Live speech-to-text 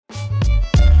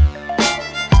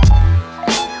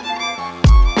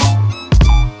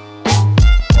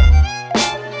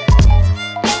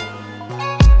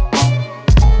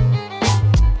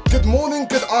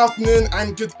afternoon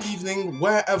and good evening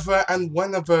wherever and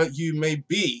whenever you may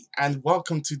be, and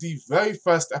welcome to the very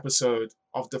first episode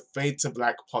of the Fade to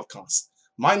Black podcast.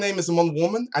 My name is Amon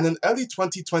Warman, and in early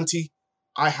 2020,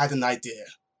 I had an idea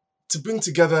to bring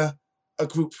together a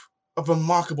group of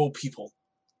remarkable people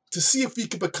to see if we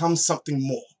could become something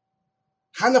more.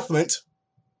 Hannah Flint.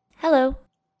 Hello.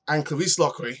 And Clarice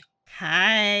Lockery.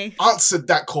 Hi. Answered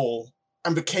that call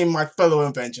and became my fellow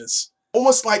Avengers.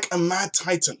 Almost like a mad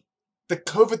titan, the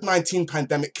COVID-19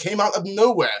 pandemic came out of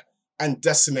nowhere and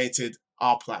decimated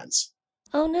our plans.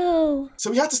 Oh no. So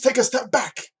we had to take a step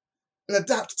back and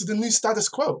adapt to the new status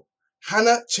quo.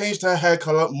 Hannah changed her hair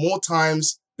color more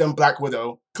times than Black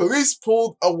Widow. Clarice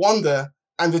pulled a Wanda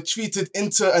and retreated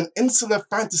into an insular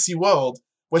fantasy world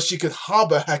where she could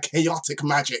harbor her chaotic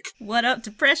magic. What up,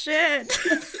 depression?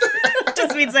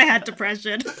 Just means I had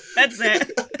depression. That's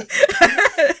it.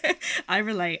 I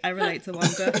relate to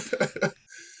Wanda.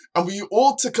 And we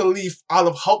all took a leaf out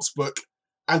of Hulk's book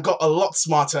and got a lot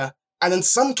smarter, and in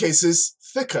some cases,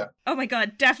 thicker. Oh my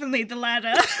god, definitely the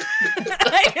latter.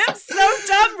 I am so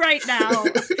dumb right now.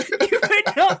 You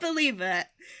would not believe it.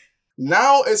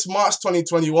 Now it's March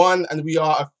 2021, and we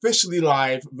are officially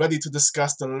live, ready to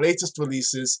discuss the latest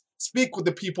releases, speak with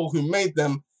the people who made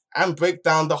them, and break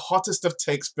down the hottest of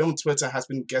takes film Twitter has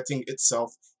been getting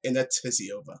itself in a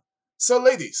tizzy over. So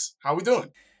ladies, how we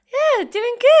doing? Yeah,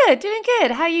 doing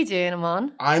good. How you doing,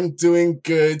 Amon? I'm doing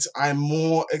good. I'm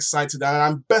more excited and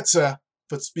I'm better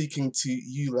for speaking to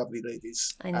you lovely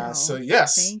ladies. I know. So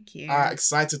yes, thank you.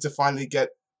 Excited to finally get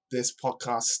this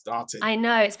podcast started. I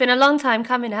know. It's been a long time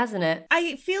coming, hasn't it?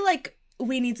 I feel like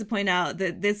we need to point out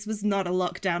that this was not a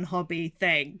lockdown hobby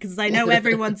thing, because I know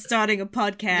everyone's starting a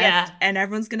podcast and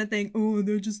everyone's going to think, oh,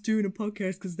 they're just doing a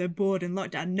podcast because they're bored in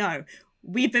lockdown. No.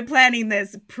 We've been planning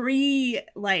this COVID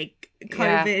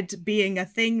being a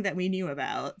thing that we knew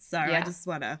about. So I just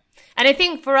want to... And I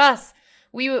think for us,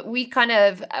 we kind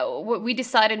of... we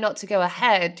decided not to go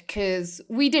ahead because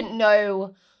we didn't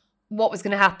know what was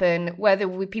going to happen, whether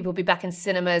people would be back in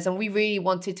cinemas. And we really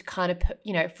wanted to kind of put,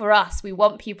 for us, we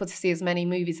want people to see as many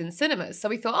movies in cinemas. So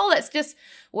we thought, let's just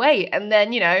wait. And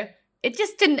then, it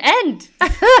just didn't end.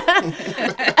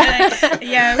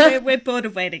 We're bored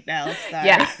of waiting now. So.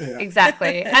 Yeah,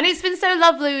 exactly. And it's been so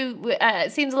lovely.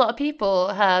 It seems a lot of people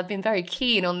have been very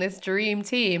keen on this dream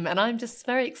team, and I'm just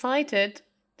very excited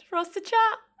for us to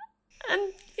chat.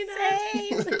 And,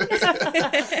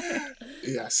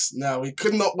 Yes, no, we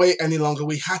could not wait any longer.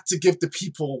 We had to give the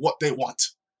people what they want.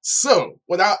 So,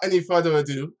 without any further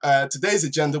ado, today's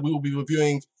agenda, we will be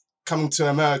reviewing Coming to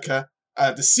America,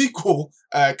 the sequel,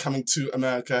 Coming to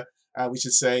America, we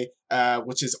should say,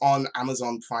 which is on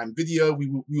Amazon Prime Video. We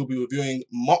will be reviewing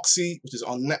Moxie, which is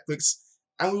on Netflix,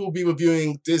 and we will be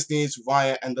reviewing Disney's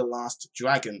Raya and the Last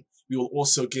Dragon. We will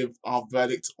also give our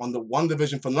verdict on the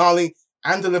WandaVision finale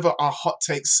and deliver our hot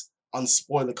takes on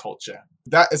spoiler culture.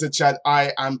 That is a chat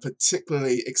I am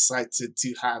particularly excited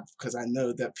to have because I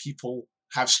know that people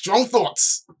have strong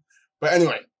thoughts. But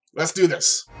anyway, let's do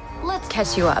this. Let's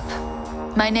catch you up.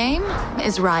 My name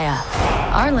is Raya.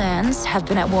 Our lands have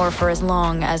been at war for as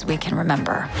long as we can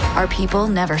remember. Our people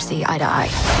never see eye to eye.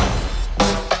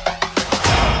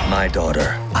 My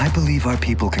daughter, I believe our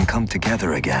people can come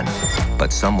together again.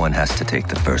 But someone has to take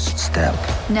the first step.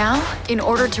 Now, in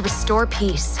order to restore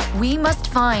peace, we must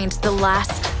find the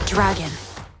last dragon.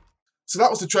 So that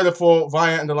was the trailer for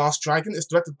Raya and the Last Dragon. It's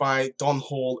directed by Don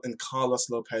Hall and Carlos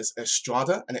Lopez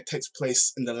Estrada, and it takes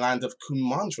place in the land of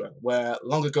Kumandra, where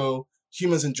long ago,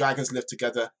 humans and dragons lived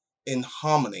together in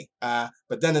harmony.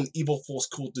 But then an evil force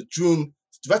called the Droon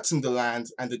threatened the land,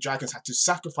 and the dragons had to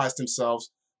sacrifice themselves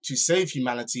to save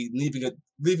humanity,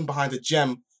 leaving behind a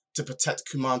gem to protect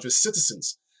Kumandra's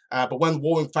citizens. But when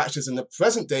warring factions in the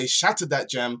present day shattered that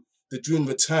gem, the Droon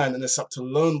returned, and it's up to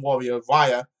lone warrior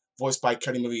Raya, voiced by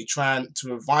Kelly Marie Tran,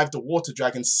 to revive the water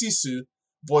dragon Sisu,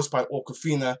 voiced by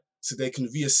Awkwafina, so they can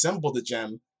reassemble the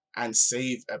gem and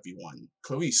save everyone.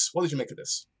 Clarice, what did you make of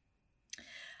this?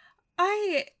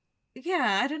 I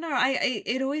don't know.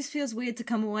 It always feels weird to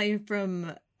come away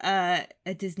from a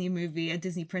Disney movie, a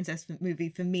Disney princess movie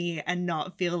for me, and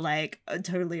not feel like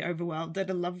totally overwhelmed and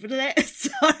in love with it. So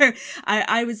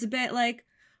I was a bit like,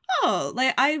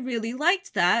 I really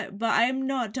liked that, but I'm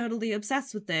not totally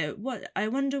obsessed with it. I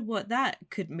wonder what that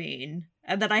could mean.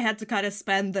 And then I had to kind of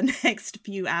spend the next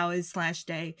few hours /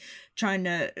 day trying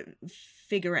to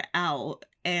figure it out.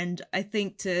 And I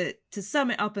think to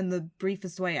sum it up in the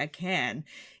briefest way I can,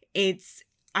 it's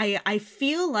I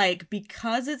feel like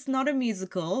because it's not a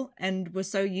musical and we're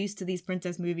so used to these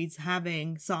princess movies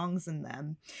having songs in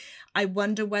them, I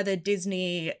wonder whether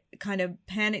Disney kind of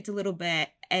panicked a little bit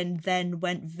and then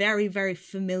went very, very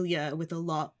familiar with a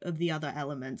lot of the other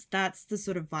elements. That's the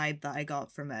sort of vibe that I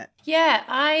got from it. Yeah,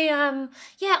 I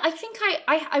think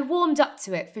I warmed up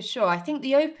to it for sure. I think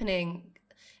the opening,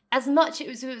 as much it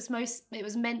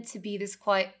was meant to be this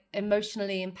quite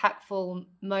emotionally impactful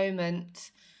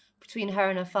moment between her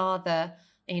and her father,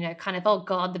 kind of, oh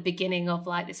God, the beginning of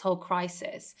like this whole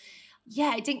crisis.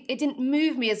 Yeah, it didn't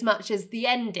move me as much as the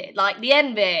end did. Like the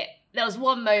end bit, there was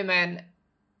one moment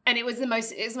and it was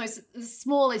the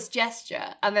smallest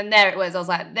gesture. And then there it was. I was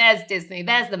like, there's Disney,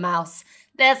 there's the mouse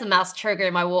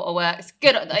triggering my waterworks.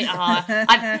 Good.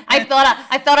 I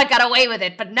thought I got away with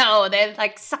it, but no, they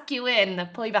like suck you in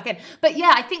and pull you back in. But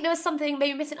yeah, I think there was something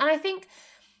maybe missing. And I think,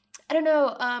 I don't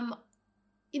know,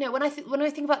 when I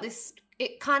think about this,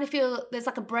 it kind of feels there's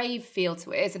like a brave feel to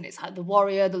it, isn't it? It's like the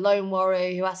warrior, the lone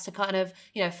warrior who has to kind of,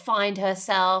 find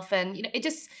herself, and it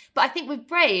just. But I think with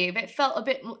Brave, it felt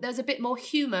there was a bit more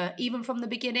humor even from the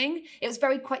beginning. It was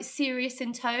quite serious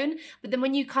in tone, but then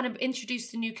when you kind of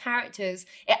introduced the new characters,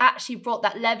 it actually brought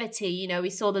that levity. We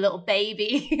saw the little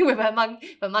baby with her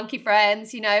monkey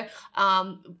friends. The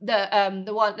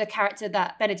character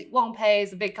that Benedict Wong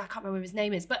plays, the big guy, I can't remember what his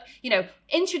name is, but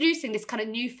introducing this kind of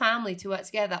new family to work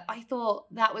together, I thought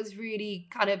that was really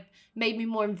kind of made me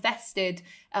more invested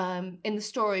in the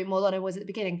story more than I was at the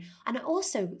beginning. And I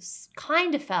also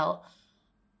kind of felt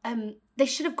they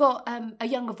should have got a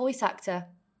younger voice actor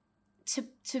to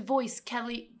voice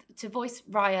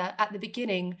Raya at the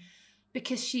beginning,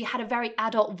 because she had a very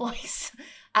adult voice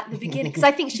at the beginning. Because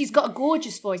I think she's got a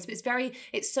gorgeous voice, but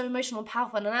it's so emotional and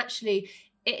powerful. And actually,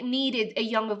 it needed a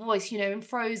younger voice. In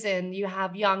Frozen, you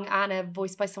have young Anna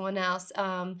voiced by someone else.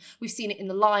 We've seen it in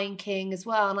The Lion King as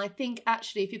well. And I think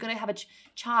actually, if you're going to have a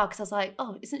child, because I was like,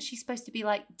 oh, isn't she supposed to be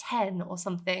like 10 or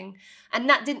something? And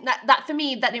that for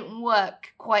me, that didn't work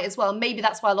quite as well. Maybe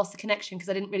that's why I lost the connection, because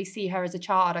I didn't really see her as a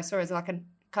child. I saw her as like a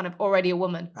kind of already a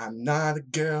woman. I'm not a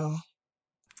girl.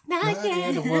 Not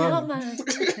yet a woman.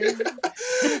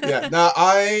 Yeah. Now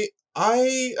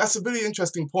that's a really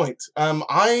interesting point.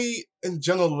 I, in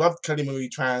general, loved Kelly Marie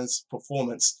Tran's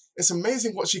performance. It's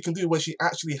amazing what she can do when she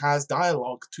actually has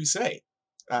dialogue to say.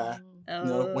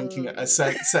 Winking at a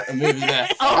set a movie there.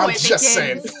 I'm just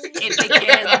saying. It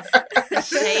begins.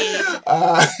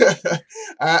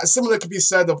 Similar could be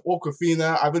said of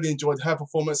Awkwafina. I really enjoyed her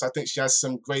performance. I think she has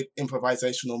some great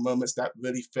improvisational moments that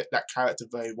really fit that character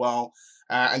very well.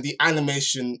 And the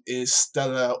animation is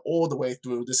stellar all the way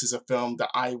through. This is a film that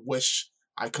I wish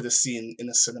I could have seen in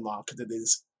a cinema, because it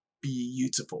is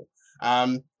beautiful.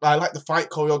 I like the fight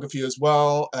choreography as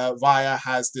well. Raya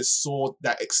has this sword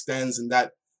that extends, and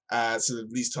that sort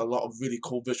of leads to a lot of really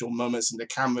cool visual moments, and the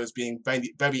cameras being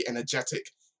very, very energetic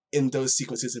in those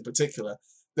sequences in particular.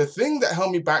 The thing that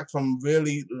held me back from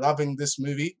really loving this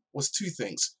movie was two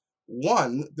things.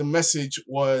 One, the message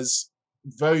was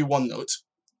very one note.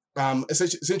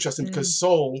 It's interesting because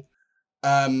Soul,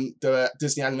 the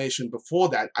Disney animation before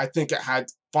that, I think it had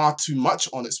far too much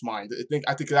on its mind.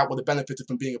 I think that would have benefited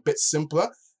from being a bit simpler.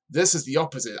 This is the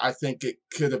opposite. I think it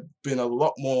could have been a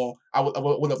lot more. I would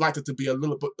have liked it to be a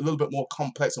little bit more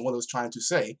complex in what it was trying to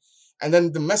say. And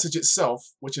then the message itself,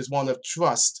 which is one of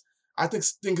trust, I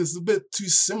think is a bit too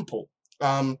simple.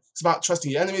 It's about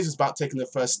trusting your enemies. It's about taking the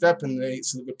first step, and they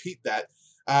sort of repeat that.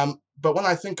 But when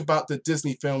I think about the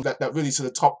Disney film that really sort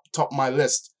of top my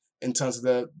list in terms of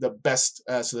the best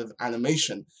sort of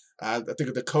animation, I think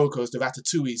of the Cocos, the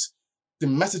Ratatouilles. The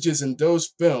messages in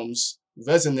those films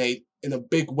resonate in a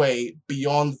big way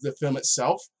beyond the film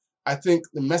itself. I think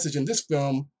the message in this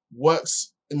film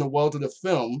works in the world of the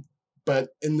film, but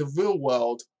in the real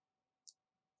world,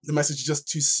 the message is just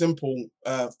too simple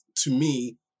to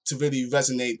me to really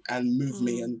resonate and move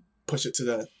me and push it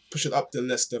up the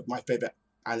list of my favorite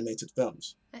animated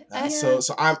films. So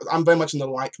I'm very much in the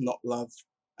like, not love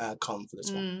column for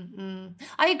this one.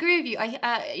 I agree with you.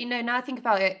 Now I think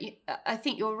about it, I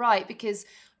think you're right, because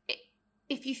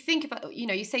if you think about,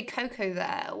 you say Coco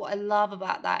there, what I love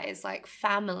about that is like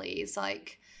families,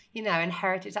 like, and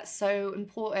heritage. That's so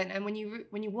important. And when you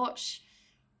watch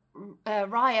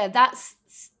Raya, that's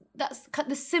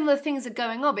the similar things are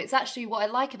going on. But it's actually what I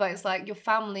like about it is like your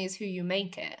family is who you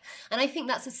make it. And I think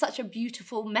that's such a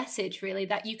beautiful message, really,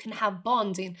 that you can have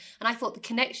bonding. And I thought the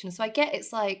connection. So I get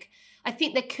it's like, I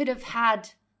think they could have had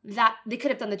that, they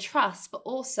could have done the trust, but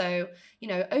also,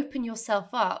 open yourself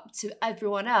up to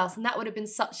everyone else. And that would have been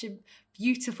such a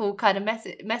beautiful kind of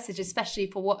message, especially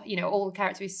for what, you know, all the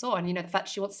characters we saw. And, you know, the fact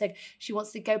she wants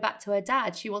to go back to her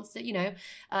dad. She wants to, you know,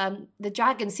 the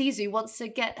dragon Sisu wants to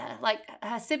get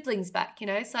her siblings back, you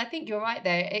know. So I think you're right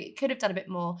there. It could have done a bit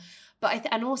more. But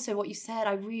and also what you said,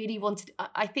 I really wanted,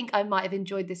 I think I might have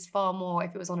enjoyed this far more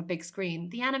if it was on a big screen.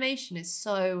 The animation is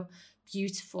so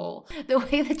beautiful. The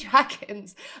way the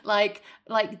dragons like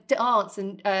dance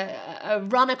and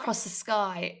run across the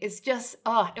sky is just,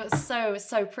 it was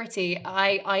so pretty.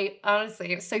 I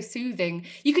honestly, it was so soothing.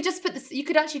 You could just you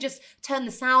could actually just turn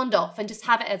the sound off and just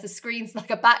have it as a screen,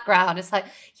 like a background. It's like,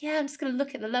 yeah, I'm just gonna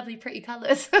look at the lovely pretty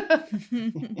colors.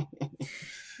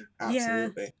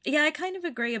 Absolutely. Yeah, I kind of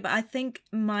agree, but I think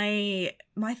my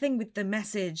thing with the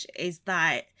message is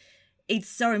that it's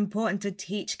so important to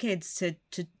teach kids to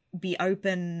be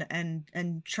open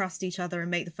and trust each other and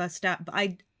make the first step.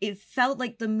 But it felt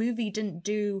like the movie didn't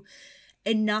do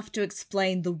enough to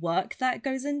explain the work that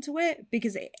goes into it,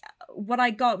 because what I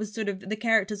got was sort of the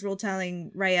characters were all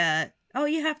telling Raya, oh,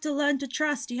 you have to learn to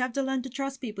trust people, you have to learn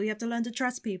to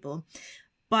trust people.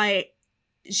 But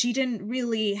she didn't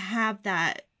really have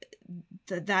that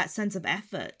sense of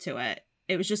effort to it.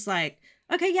 It was just like,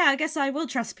 okay, yeah, I guess I will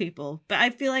trust people. But I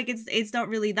feel like it's not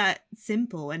really that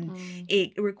simple, and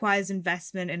it requires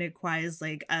investment, and it requires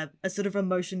like a sort of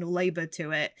emotional labor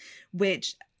to it,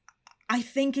 which I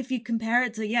think if you compare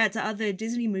it to other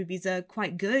Disney movies, are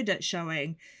quite good at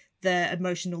showing the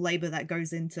emotional labor that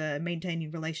goes into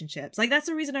maintaining relationships. Like, that's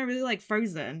the reason I really like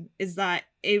Frozen, is that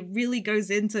it really goes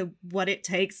into what it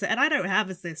takes. And I don't have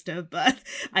a sister, but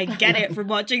I get it from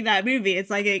watching that movie.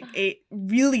 It's like it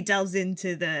really delves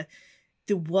into the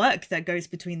work that goes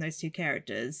between those two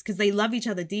characters, because they love each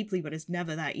other deeply, but it's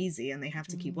never that easy, and they have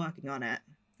to keep working on it.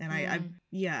 And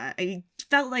I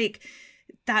felt like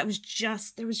there was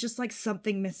just like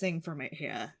something missing from it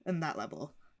here in that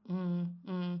level.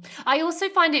 I also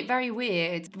find it very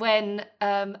weird when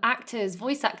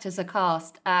voice actors are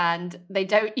cast and they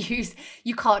don't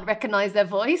you can't recognize their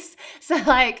voice. So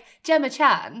like Gemma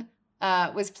Chan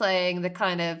was playing the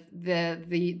kind of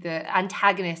the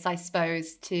antagonist, I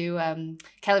suppose, to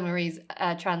Kelly Marie's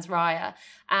trans Raya,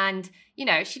 and you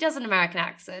know, she does an American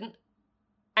accent.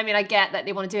 I mean, I get that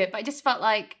they want to do it, but I just felt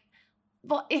like,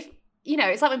 what if, you know,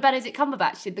 it's like when Benedict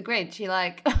Cumberbatch did the Grinch. You're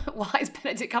like, why is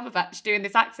Benedict Cumberbatch doing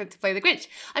this accent to play the Grinch?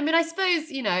 I mean, I suppose,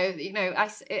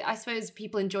 I suppose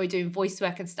people enjoy doing voice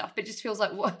work and stuff, but it just feels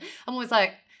like, what? I'm always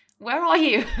like, where are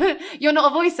you? You're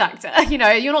not a voice actor. You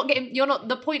know,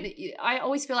 the point. I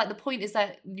always feel like the point is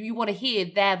that you want to hear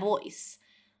their voice,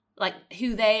 like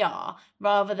who they are,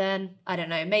 rather than, I don't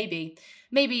know, maybe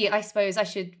I suppose I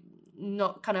should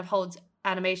not kind of hold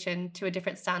animation to a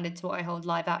different standard to what I hold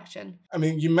live action. I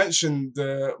mean, you mentioned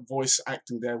the voice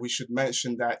acting there. We should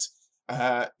mention that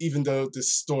even though the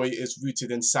story is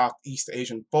rooted in Southeast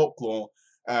Asian folklore,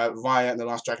 Raya and the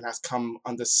Last Dragon has come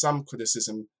under some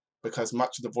criticism because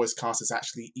much of the voice cast is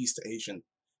actually East Asian.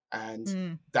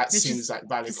 And that seems like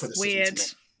valid criticism weird.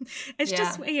 to me. It's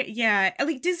just,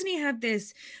 like Disney have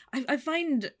this, I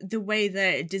find the way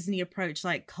that Disney approach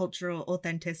like cultural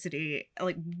authenticity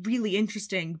like really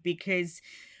interesting, because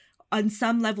on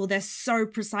some level they're so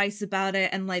precise about it,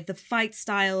 and like the fight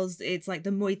styles, it's like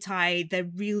the Muay Thai, they're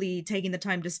really taking the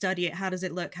time to study it. How does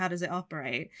it look? How does it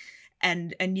operate?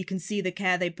 And you can see the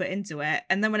care they put into it.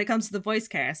 And then when it comes to the voice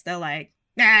cast, they're like,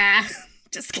 nah,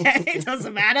 just kidding, it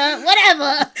doesn't matter,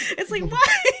 whatever. It's like, why?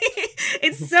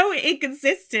 It's so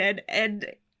inconsistent, and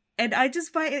I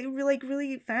just find it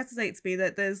really fascinates me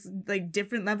that there's like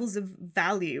different levels of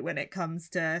value when it comes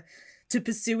to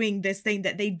pursuing this thing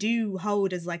that they do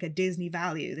hold as like a Disney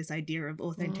value, this idea of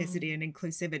authenticity and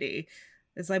inclusivity.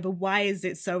 It's like, but why is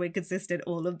it so inconsistent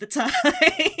all of the time?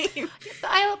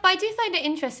 I do find it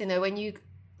interesting though, when you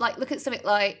like look at something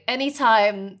like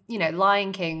anytime, you know,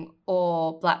 Lion King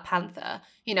or Black Panther,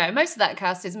 you know, most of that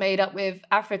cast is made up with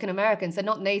African Americans. They're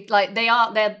not like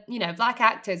they're you know, black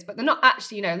actors, but they're not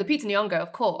actually, you know, Lupita Nyong'o,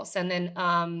 of course, and then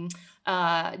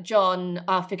John,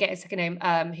 I forget his second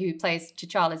name, who plays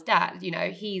T'Challa's dad, you know,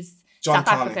 he's South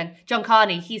African. John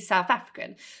Carney, he's South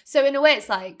African. So in a way, it's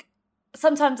like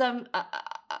sometimes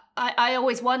I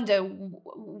always wonder,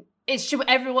 should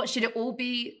it all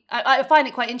be? I find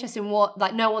it quite interesting what,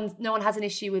 like, no one has an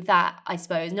issue with that. I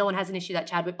suppose no one has an issue that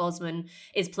Chadwick Boseman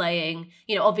is playing.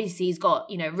 You know, obviously he's got,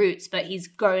 you know, roots, but he's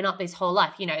grown up his whole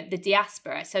life. You know, the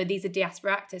diaspora. So these are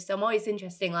diaspora actors. So I'm always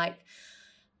interesting. Like,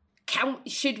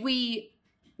 should we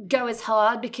go as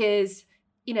hard because,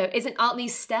 you know, aren't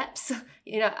these steps?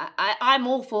 You know, I'm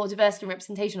all for diversity and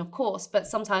representation, of course, but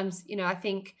sometimes, you know, I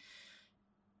think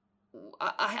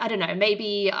I don't know,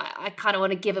 maybe I kind of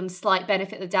want to give them slight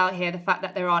benefit of the doubt here, the fact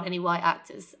that there aren't any white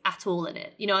actors at all in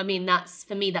it. You know what I mean? That's,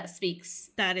 for me, that speaks.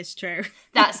 That is true.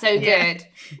 That's so good.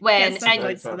 When, Get some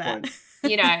points for that.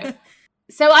 you know,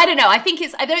 so I don't know. I think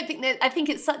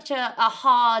it's such a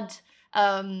hard,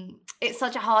 it's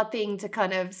such a hard thing to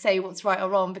kind of say what's right or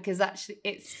wrong, because actually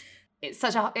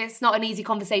it's not an easy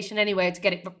conversation anyway to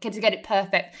get it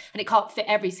perfect, and it can't fit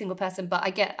every single person. But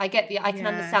I can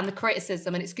understand the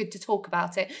criticism, and it's good to talk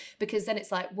about it, because then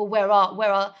it's like, well, where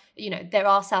are you know, there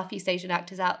are Southeast Asian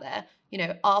actors out there. You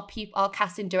know, are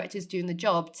casting directors doing the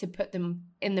job to put them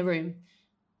in the room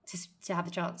to have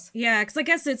a chance? Yeah, because I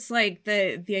guess it's like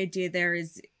the idea there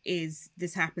is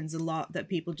this happens a lot, that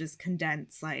people just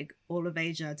condense like all of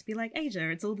Asia to be like Asia,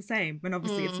 it's all the same, and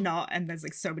obviously it's not, and there's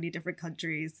like so many different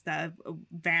countries that are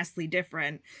vastly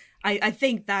different. I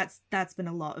think that's been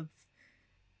a lot of,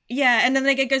 yeah, and then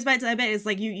like it goes back to that bit, is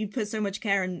like you put so much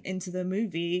care into the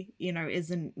movie, you know,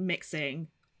 isn't mixing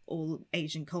all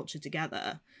Asian culture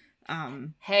together.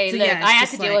 Hey, so look, yeah, I had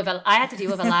to deal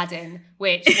with Aladdin,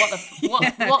 which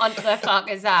what on the fuck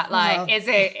is that? Like, is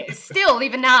it still,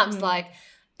 even now I'm just like,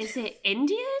 is it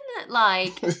Indian?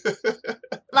 Like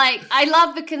I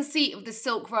love the conceit of the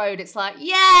Silk Road. It's like,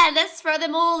 yeah, let's throw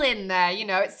them all in there. You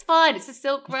know, it's fine. It's the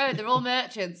Silk Road. They're all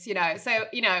merchants. You know, so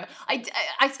you know,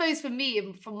 I suppose for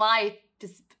me, from my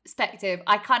perspective,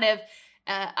 I kind of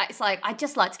it's like, I'd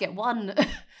just like to get one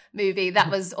movie that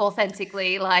was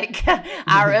authentically like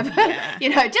Arab, you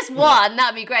know, just one,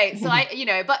 that'd be great. So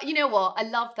but you know what, I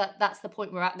love that that's the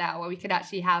point we're at now, where we could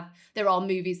actually there are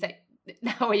movies that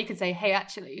now where you can say, hey,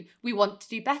 actually we want to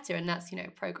do better, and that's, you know,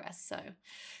 progress.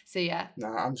 So yeah. No,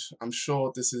 I'm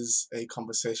sure this is a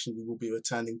conversation we will be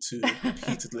returning to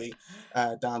repeatedly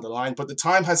down the line, but the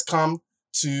time has come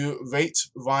to rate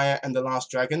Raya and the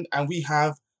Last Dragon, and we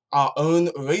have our own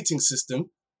rating system.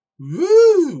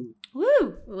 Woo!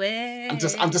 Woo! I'm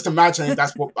just imagining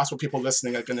that's what people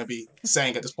listening are going to be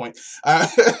saying at this point.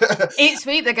 Each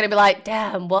week they're going to be like,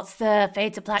 damn, what's the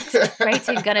Fade to Black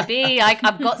rating going to be? I've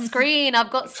got Screen, I've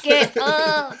got Skip.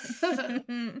 Oh.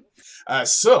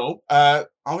 So our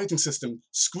rating system,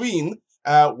 Screen,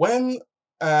 when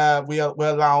we're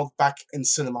allowed back in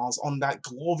cinemas on that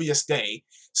glorious day,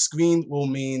 Screen will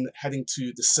mean heading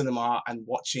to the cinema and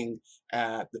watching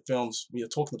the films we are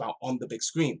talking about on the big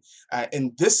screen.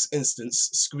 In this instance,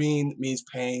 Screen means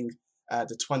paying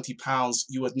the £20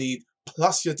 you would need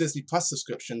plus your Disney Plus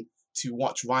subscription to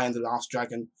watch Raya and the Last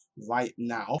Dragon right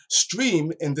now.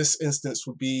 Stream in this instance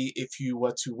would be if you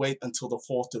were to wait until the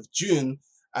 4th of June,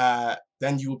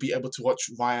 then you will be able to watch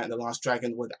Raya and the Last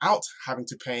Dragon without having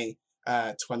to pay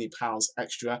 £20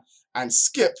 extra. And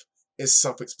Skip is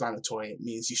self-explanatory. It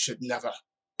means you should never,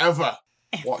 ever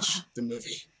watch the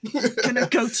movie. Gonna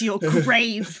go to your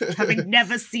grave having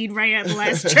never seen Raya and the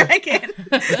Last Dragon.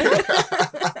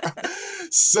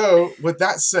 So, with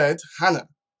that said, Hannah,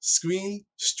 Screen,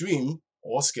 Stream,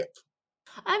 or Skip?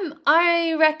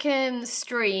 I reckon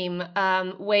Stream.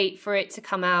 Wait for it to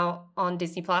come out on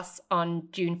Disney Plus on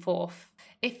June 4th.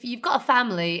 If you've got a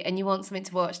family and you want something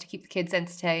to watch to keep the kids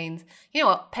entertained, you know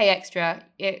what? Pay extra.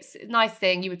 It's a nice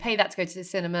thing. You would pay that to go to the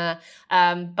cinema.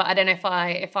 But I don't know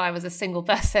if I was a single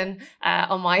person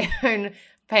on my own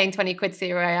paying 20 quid to see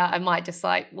Raya, I might just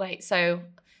like wait. So,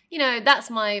 you know,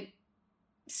 that's my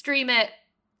Stream it,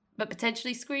 but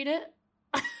potentially Screen it.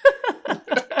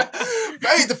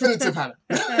 Very definitive, Hannah.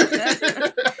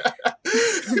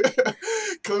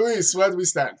 Clarice, where do we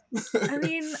stand? I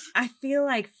mean, I feel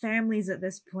like families at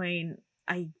this point,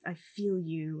 I feel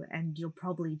you, and you'll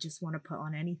probably just want to put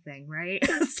on anything, right?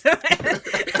 So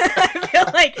I feel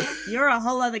like you're a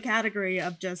whole other category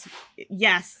of just,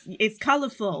 yes, it's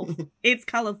colorful. It's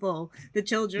colorful. The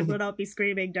children will not be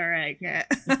screaming during it.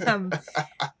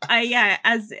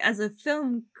 As a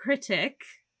film critic,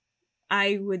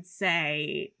 I would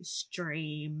say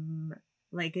Stream.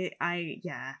 Like, I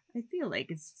feel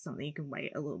like it's something you can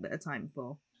wait a little bit of time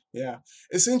for. Yeah,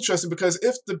 it's interesting because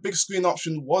if the big screen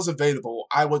option was available,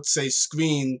 I would say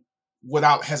Screen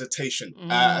without hesitation.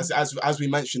 As we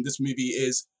mentioned, this movie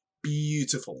is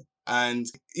beautiful, and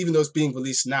even though it's being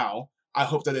released now, I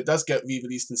hope that it does get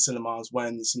re-released in cinemas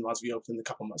when cinemas reopen in a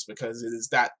couple months, because it is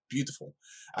that beautiful.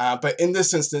 But in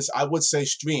this instance, I would say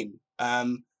Stream,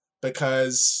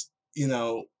 because, you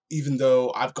know, even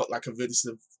though I've got like a really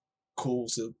sort of cool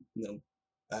sort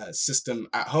of, system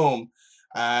at home,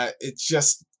 it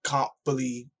just can't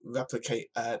fully replicate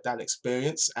that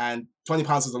experience, and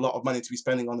 £20 is a lot of money to be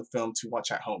spending on a film to watch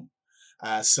at home.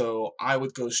 So I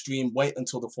would go Stream, wait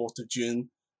until the 4th of June,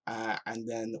 and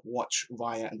then watch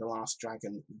Raya and the Last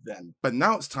Dragon then. But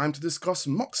now it's time to discuss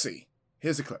Moxie.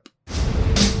 Here's a clip.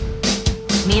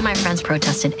 Me and my friends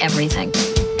protested everything.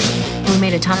 We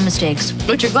made a ton of mistakes,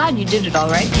 but you're glad you did it all,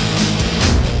 right?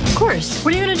 Of course.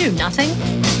 What are you gonna do? Nothing?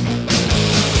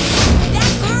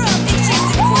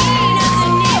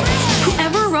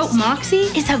 Whoever wrote Moxie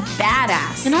is a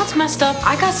badass. You know what's messed up?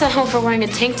 I got sent home for wearing a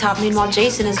tank top, meanwhile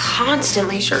Jason is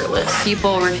constantly shirtless.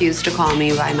 People refuse to call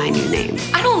me by my new name.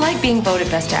 I don't like being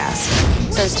voted best ass.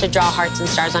 It says to draw hearts and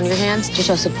stars on your hands to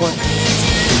show support.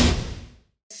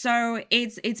 So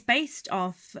it's based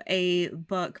off a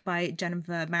book by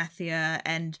Jennifer Mathia,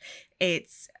 and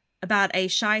it's about a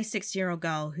shy 16-year-old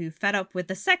girl who, fed up with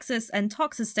the sexist and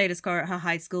toxic status quo at her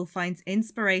high school, finds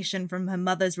inspiration from her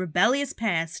mother's rebellious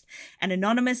past and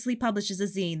anonymously publishes a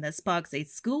zine that sparks a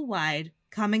school-wide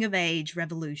coming-of-age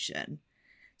revolution.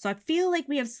 So I feel like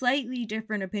we have slightly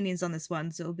different opinions on this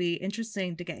one, so it'll be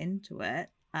interesting to get into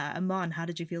it. Amon, how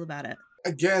did you feel about it?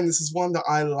 Again, this is one that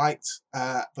I liked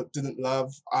but didn't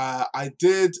love. I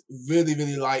did really,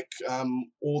 really like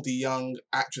all the young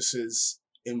actresses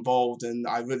involved, and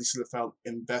I really sort of felt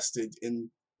invested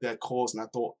in their cause, and I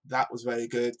thought that was very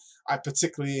good. I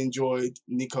particularly enjoyed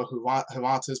Nico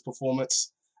Hirata's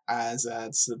performance as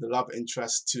sort of the love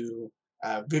interest to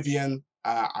Vivian.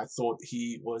 I thought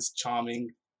he was charming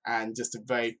and just a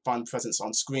very fun presence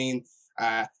on screen.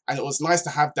 And it was nice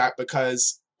to have that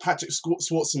because Patrick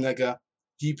Schwarzenegger,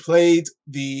 he played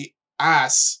the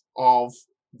ass of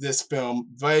this film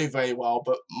very, very well.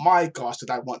 But my gosh,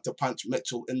 did I want to punch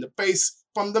Mitchell in the face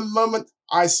from the moment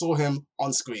I saw him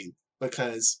on screen.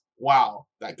 Because, wow,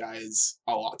 that guy is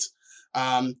a lot.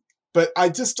 But I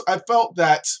felt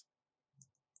that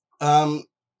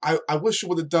I wish I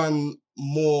would have done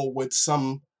more with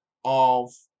some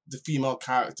of the female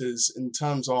characters in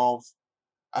terms of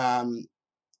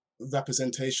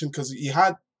representation. Because you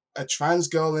had a trans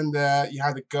girl in there, you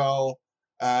had a girl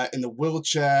in the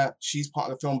wheelchair, she's part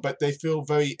of the film, but they feel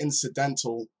very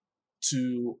incidental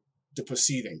to the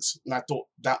proceedings, and I thought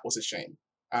that was a shame.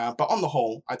 But on the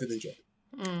whole, I did enjoy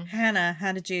it. Hannah,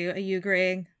 are you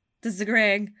agreeing?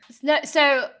 Disagreeing? No,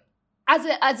 so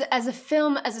as a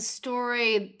film, as a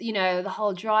story, you know, the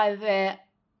whole drive of it,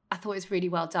 I thought it was really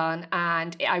well done,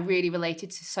 and I really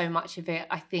related to so much of it.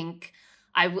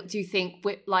 I do think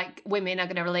like women are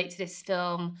going to relate to this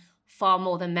film far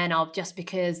more than men are, just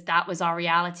because that was our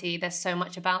reality. There's so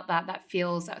much about that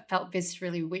felt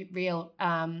viscerally real.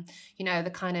 You know,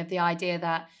 the idea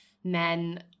that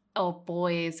men or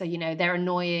boys are, you know, they're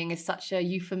annoying is such a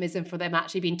euphemism for them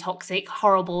actually being toxic,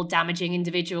 horrible, damaging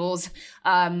individuals.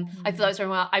 I thought it was very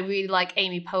well. I really like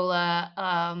Amy Poehler.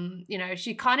 You know,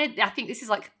 I think this is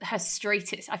like her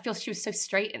straightest. I feel she was so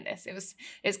straight in this.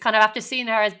 It's kind of after seeing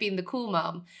her as being the cool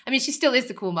mom. I mean, she still is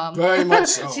the cool mom. Very much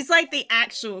so. She's like the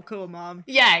actual cool mom.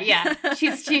 Yeah.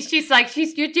 She's like,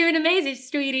 you're doing amazing,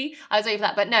 sweetie. I was waiting for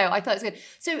that, but no, I thought it was good.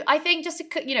 So I think just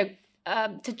to, you know,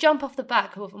 to jump off the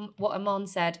back of what Amon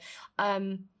said,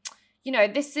 you know,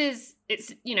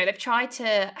 they've tried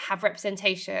to have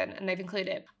representation and they've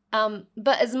included.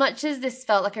 But as much as this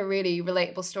felt like a really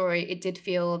relatable story, it did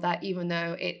feel that even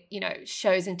though it, you know,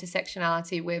 shows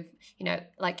intersectionality with, you know,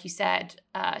 like you said,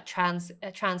 a trans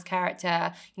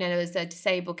character, you know, there was a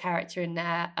disabled character in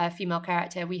there, a female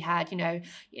character. We had,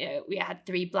 we had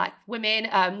 3 Black women,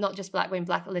 not just Black women,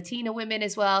 Black Latina women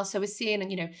as well. So we're seeing,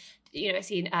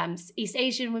 seeing East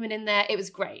Asian women in there. It was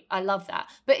great. I love that.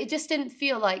 But it just didn't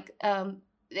feel like,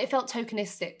 it felt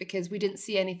tokenistic because we didn't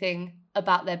see anything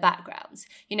about their backgrounds.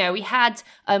 You know, we had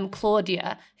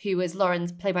Claudia, who was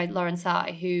played by Lauren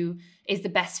Tsai, who is the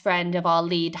best friend of our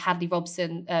lead, Hadley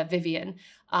Robson, Vivian.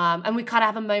 And we kind of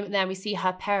have a moment there and we see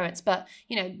her parents. But,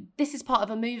 you know, this is part of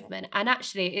a movement. And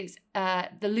actually it's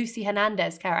the Lucy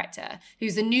Hernandez character,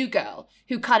 who's a new girl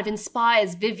who kind of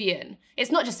inspires Vivian.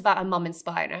 It's not just about her mum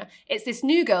inspiring her. It's this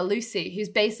new girl, Lucy,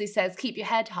 who basically says, keep your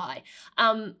head high.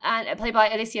 And played by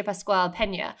Alicia Pascual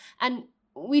Pena. And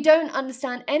we don't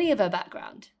understand any of her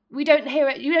background. We don't hear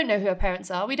it. You don't know who her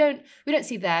parents are. We don't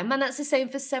see them. And that's the same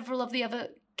for several of the other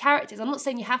characters. I'm not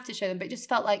saying you have to show them, but it just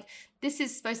felt like this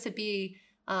is supposed to be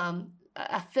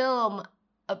a film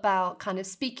about kind of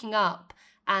speaking up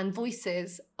and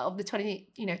voices of the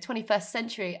 21st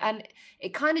century. And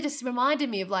it kind of just reminded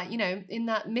me of, like, you know, in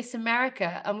that Miss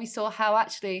America, and we saw how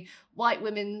actually white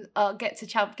women get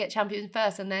champions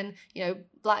first, and then, you know,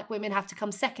 Black women have to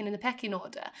come second in the pecking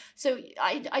order. So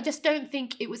I just don't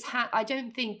think it was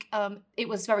it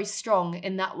was very strong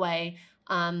in that way.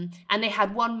 And they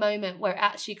had one moment where it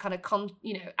actually kind of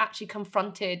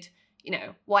confronted, you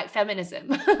know, white feminism,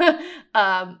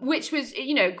 which was,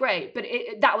 you know, great. But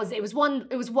it was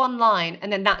one line,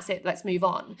 and then that's it. Let's move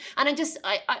on. And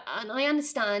I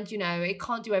understand, you know, it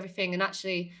can't do everything, and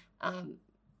actually,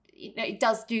 it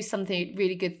does do something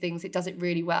really good things. It does it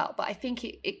really well. But I think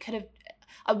it could have,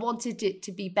 I wanted it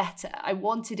to be better. I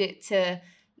wanted it to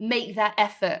make that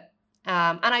effort.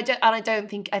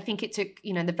 I think it took,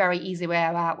 the very easy way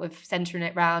out with centering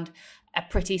it around a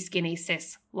pretty skinny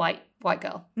cis white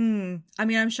girl. I mean,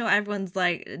 I'm sure everyone's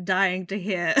like dying to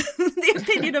hear the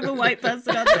opinion of a white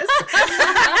person on this.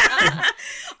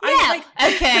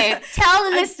 Okay, tell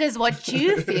the listeners what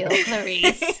you feel,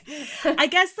 Clarice. I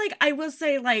guess I will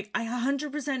say I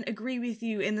 100% agree with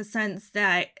you in the sense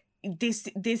that this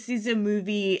is a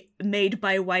movie made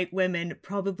by white women,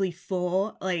 probably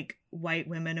for white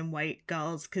women and white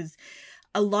girls, because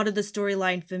a lot of the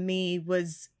storyline for me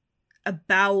was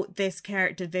about this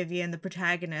character Vivian, the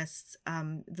protagonist,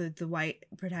 the white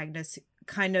protagonist,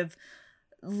 kind of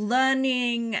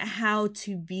learning how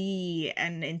to be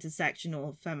an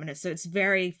intersectional feminist. So it's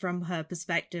very from her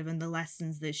perspective and the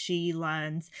lessons that she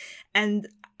learns. And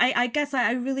I guess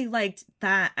I really liked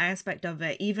that aspect of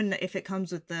it, even if it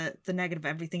comes with the negative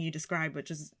everything you described, which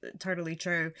is totally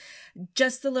true.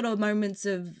 Just the little moments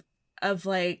of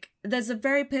there's a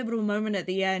very pivotal moment at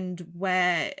the end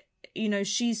where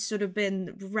she's sort of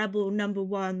been rebel number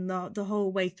one the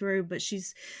whole way through, but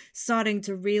she's starting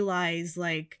to realize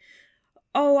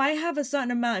oh, I have a certain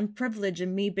amount of privilege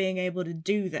in me being able to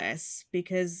do this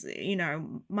because,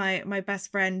 my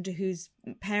best friend whose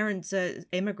parents are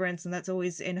immigrants, and that's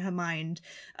always in her mind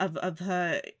of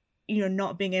her,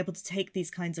 not being able to take these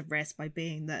kinds of risks by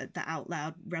being the out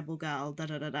loud rebel girl,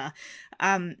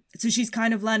 So she's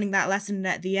kind of learning that lesson, and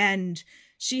at the end,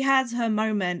 she has her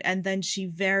moment, and then she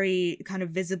very kind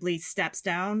of visibly steps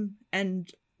down and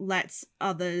lets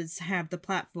others have the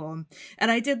platform.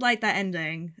 And I did like that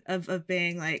ending of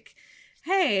being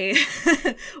hey,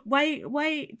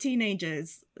 white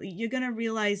teenagers, you're gonna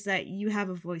realize that you have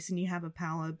a voice and you have a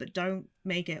power, but don't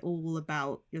make it all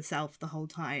about yourself the whole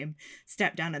time.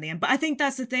 Step down at the end. But I think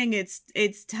that's the thing,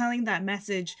 it's telling that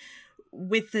message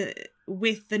with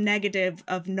the negative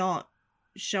of not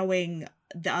showing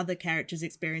the other characters'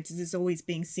 experiences. Is always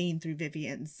being seen through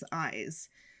Vivian's eyes,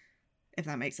 if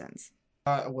that makes sense.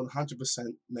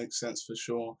 100% makes sense for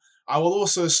sure. I will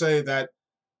also say that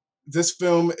this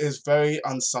film is very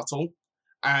unsubtle,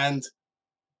 and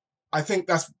I think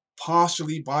that's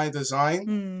partially by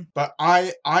design. But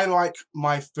I like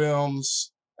my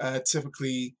films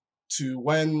typically to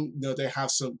when they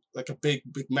have some a big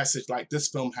message like this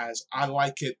film has. I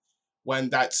like it when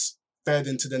that's fed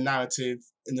into the narrative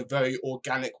in a very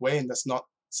organic way, and that's not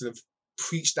sort of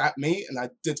preached at me. And I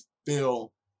did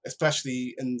feel,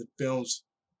 especially in the film's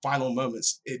final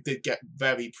moments, it did get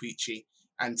very preachy.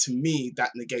 And to me,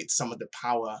 that negates some of the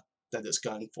power that it's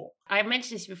going for. I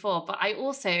mentioned this before, but I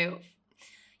also,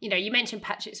 you mentioned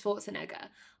Patrick Schwarzenegger.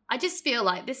 I just feel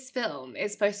like this film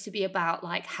is supposed to be about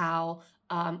how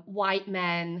white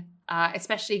men,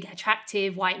 especially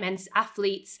attractive white men's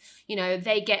athletes,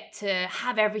 they get to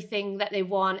have everything that they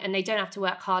want and they don't have to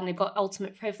work hard and they've got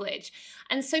ultimate privilege.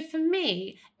 And so for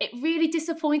me, it really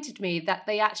disappointed me that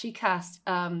they actually cast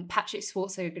Patrick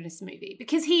Schwarzenegger in this movie,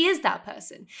 because he is that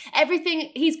person.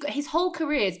 Everything, his whole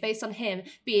career is based on him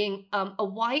being a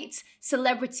white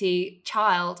celebrity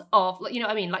child of,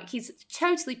 he's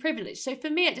totally privileged. So for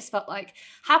me, it just felt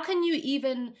how can you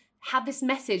even have this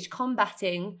message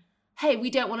combating, hey, we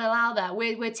don't want to allow that,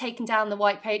 we're taking down the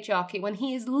white patriarchy, when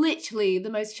he is literally the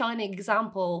most shining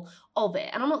example of it.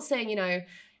 And I'm not saying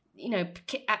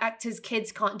actors'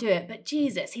 kids can't do it, but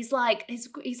Jesus, he's like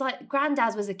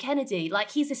granddad was a Kennedy,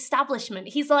 he's establishment,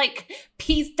 his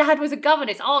dad was a governor,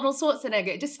 it's Arnold Schwarzenegger.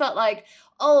 It just felt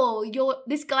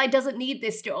this guy doesn't need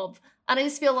this job. And I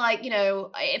just feel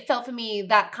it felt for me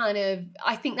that kind of,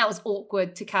 I think that was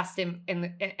awkward to cast him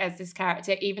as this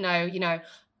character, even though,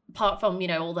 apart from,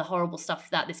 all the horrible stuff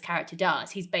that this character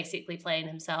does, he's basically playing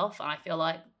himself. And I feel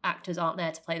like actors aren't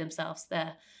there to play themselves.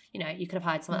 They're, you could have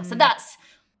hired someone else. So that's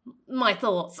my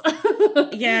thoughts.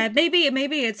 Yeah, maybe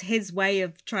it's his way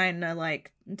of trying to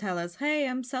tell us, hey,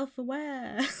 I'm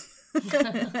self-aware.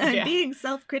 I'm being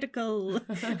self-critical.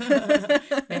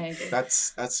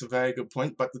 That's a very good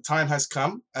point. But the time has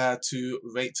come to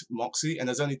rate Moxie, and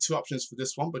there's only two options for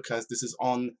this one because this is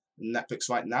on Netflix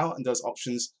right now, and those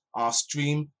options are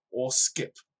stream or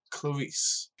skip.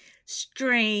 Clarice.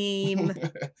 Stream.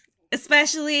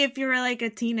 Especially if you're a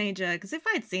teenager, because if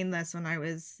I'd seen this when I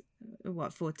was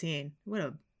 14, would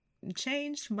have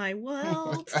changed my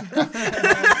world.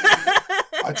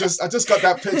 I just got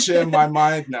that picture in my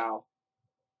mind now,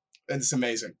 and it's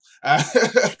amazing.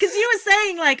 Because you were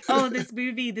saying oh, this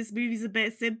movie's a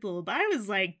bit simple, but I was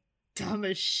dumb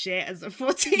as shit as a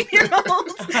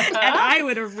 14-year-old. And I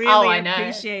would have really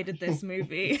appreciated this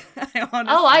movie.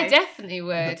 I definitely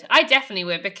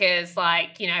would because,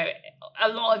 like, you know, a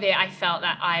lot of it I felt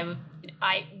that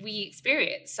we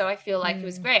experienced. So I feel like it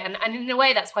was great. And in a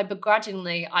way, that's why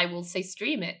begrudgingly I will say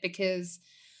stream it because,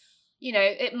 you know,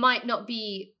 it might not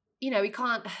be, you know, we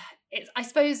can't... I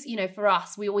suppose, you know, for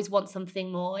us, we always want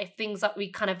something more. If things like we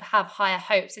kind of have higher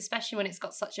hopes, especially when it's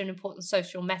got such an important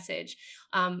social message,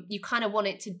 you kind of want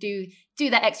it to do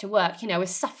that extra work. You know, with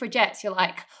suffragettes, you're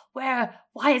like, why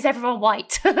is everyone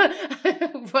white?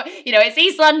 You know, it's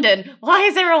East London. Why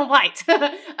is everyone white?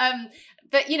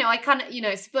 But, you know, I kind of, you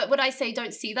know, but would I say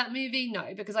don't see that movie?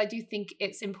 No, because I do think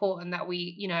it's important that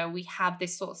we, you know, we have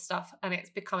this sort of stuff and it's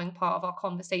becoming part of our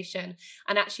conversation.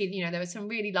 And actually, you know, there was some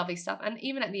really lovely stuff. And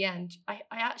even at the end, I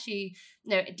actually,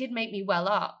 you know, it did make me well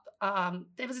up.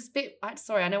 There was this bit,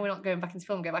 sorry, I know we're not going back into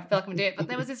film game, I feel like I'm gonna do it, but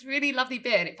there was this really lovely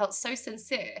bit and it felt so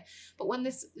sincere. But when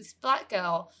this black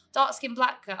girl, dark-skinned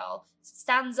black girl,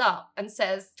 stands up and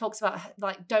talks about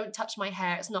like, don't touch my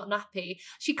hair, it's not nappy,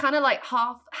 she kind of like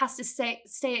half has to say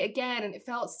it again, and it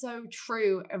felt so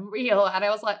true and real. And I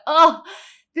was like, oh,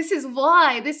 this is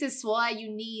why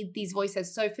you need these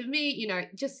voices. So for me, you know,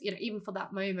 just, you know, even for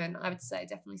that moment, I would say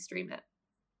definitely stream it.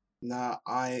 Now,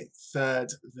 I third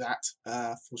that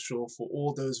for sure, for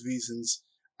all those reasons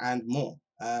and more.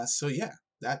 So yeah,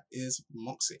 that is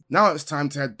Moxie. Now it's time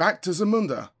to head back to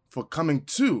Zamunda for Coming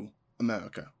to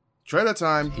America. Trailer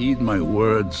time. Heed my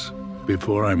words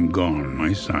before I'm gone,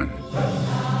 my son.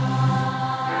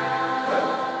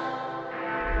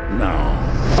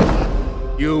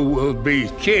 Now, you will be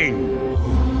king.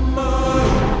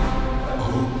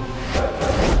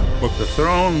 But the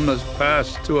throne must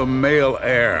pass to a male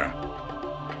heir.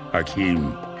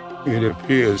 Hakim, it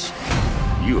appears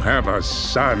you have a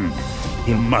son.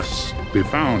 He must be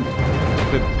found.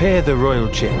 Prepare the royal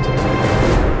jet.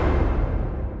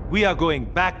 We are going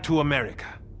back to America.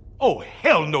 Oh,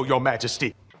 hell no, Your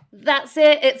Majesty. That's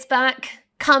it. It's back.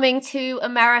 Coming to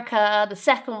America, the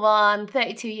second one,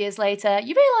 32 years later.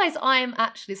 You realise I'm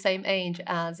actually the same age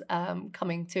as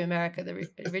Coming to America.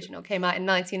 The original came out in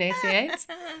 1988.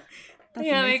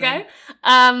 There we go.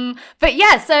 But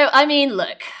yeah, so I mean,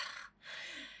 look,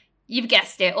 you've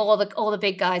guessed it. All the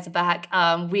big guys are back.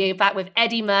 We're back with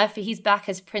Eddie Murphy. He's back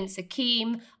as Prince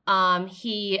Hakeem.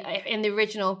 He in the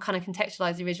original, kind of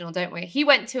contextualize the original, don't we? He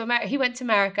went to America. He went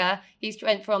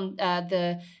from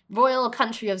the royal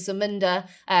country of Zamunda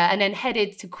and then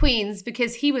headed to Queens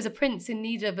because he was a prince in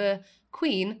need of a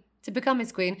queen to become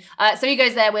his queen. So he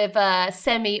goes there with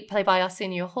Semi, played by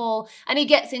Arsenio Hall, and he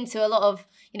gets into a lot of,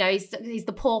 you know, he's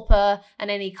the pauper, and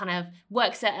then he kind of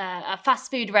works at a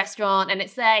fast food restaurant, and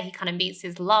it's there he kind of meets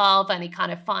his love, and he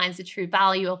kind of finds the true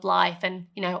value of life, and,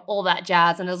 you know, all that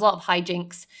jazz, and there's a lot of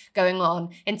hijinks going on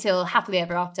until happily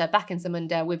ever after, back in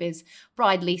Zamunda with his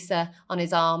bride Lisa on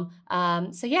his arm.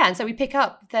 So yeah, and so we pick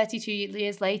up 32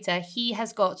 years later. He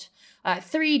has got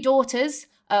 3 daughters.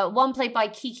 One played by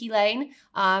Kiki Lane,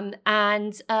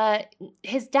 and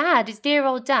his dad, his dear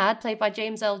old dad, played by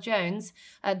James Earl Jones,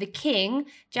 the king,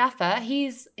 Jaffa.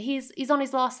 He's on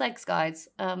his last legs, guys.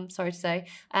 Sorry to say.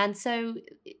 And so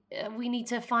we need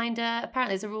to find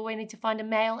apparently there's a rule we need to find a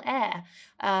male heir.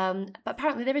 But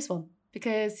apparently there is one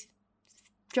because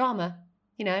drama.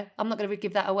 You know, I'm not going to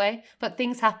give that away, but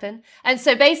things happen. And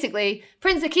so basically,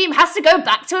 Prince Hakeem has to go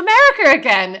back to America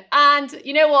again. And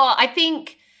you know what? I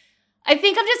think I'm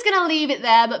just going to leave it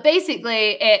there, but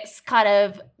basically it's kind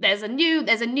of, there's a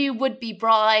new would-be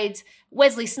bride.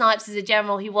 Wesley Snipes is a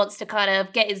general who wants to kind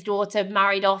of get his daughter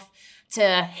married off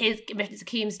to his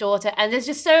Hakeem's daughter, and there's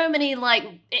just so many, like,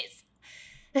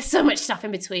 there's so much stuff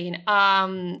in between.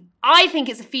 I think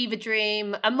it's a fever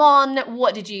dream. Amon,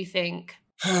 what did you think?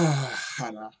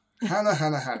 Hannah.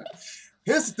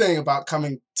 Here's the thing about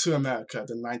Coming to America,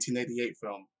 the 1988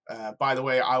 film. By the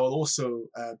way, I will also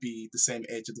be the same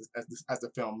age as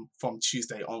the film from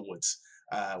Tuesday onwards,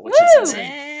 which is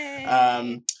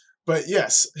insane. But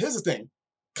yes, here's the thing.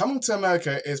 Coming to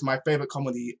America is my favorite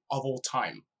comedy of all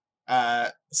time.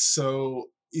 So,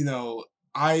 you know,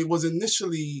 I was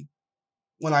initially,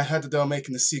 when I heard that they were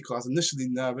making the sequel, I was initially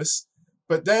nervous.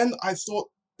 But then I thought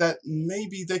that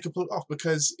maybe they could pull it off,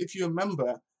 because if you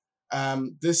remember,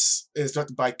 this is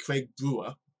directed by Craig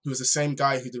Brewer, who was the same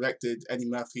guy who directed Eddie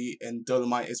Murphy in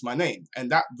Dolomite Is My Name. And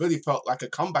that really felt like a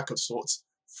comeback of sorts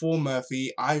for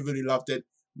Murphy. I really loved it.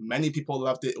 Many people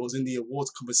loved it. It was in the awards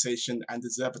conversation, and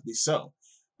deservedly so.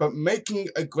 But making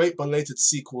a great belated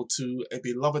sequel to a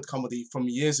beloved comedy from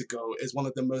years ago is one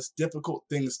of the most difficult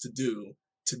things to do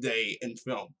today in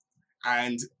film.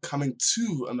 And Coming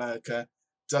to America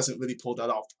doesn't really pull that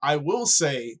off. I will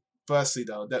say, firstly,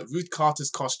 though, that Ruth Carter's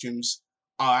costumes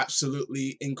are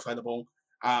absolutely incredible.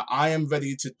 I am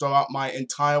ready to throw out my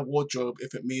entire wardrobe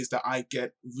if it means that I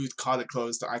get Ruth Carter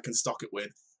clothes that I can stock it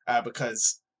with,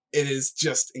 because it is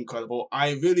just incredible.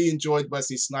 I really enjoyed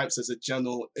Wesley Snipes as a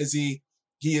General Izzy.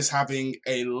 He is having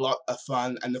a lot of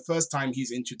fun, and the first time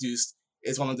he's introduced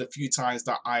is one of the few times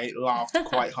that I laughed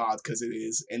quite hard because it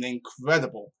is an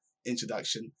incredible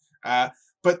introduction.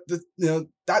 But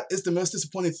that is the most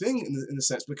disappointing thing in a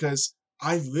sense, because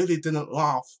I really didn't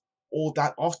laugh all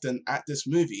that often at this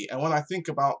movie. And when I think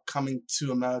about Coming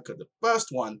to America, the first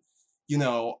one,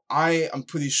 I am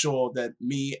pretty sure that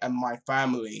me and my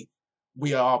family,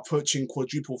 we are approaching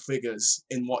quadruple figures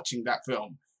in watching that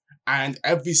film. And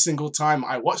every single time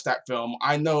I watch that film,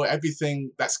 I know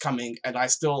everything that's coming, and I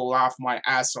still laugh my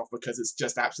ass off because it's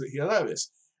just absolutely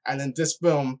hilarious. And in this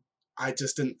film, I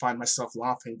just didn't find myself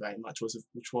laughing very much,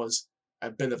 which was a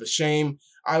bit of a shame.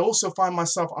 I also find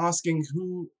myself asking,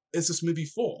 who is this movie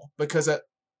for? Because at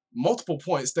multiple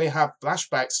points, they have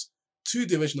flashbacks to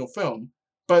the original film.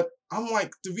 But I'm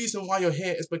like, the reason why you're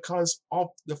here is because of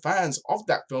the fans of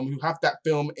that film who have that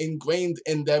film ingrained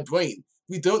in their brain.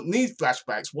 We don't need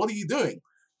flashbacks. What are you doing?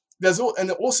 And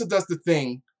it also does the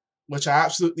thing, which I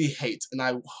absolutely hate, and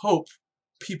I hope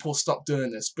people stop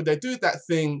doing this, but they do that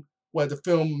thing where the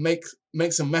film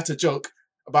makes a meta joke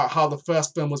about how the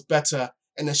first film was better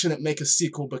and they shouldn't make a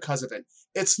sequel because of it.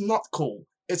 It's not cool.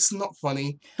 It's not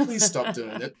funny. Please stop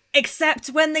doing it. Except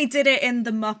when they did it in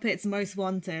The Muppets Most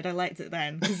Wanted. I liked it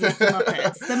then, because it's The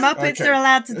Muppets. The Muppets are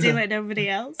allowed to do it, nobody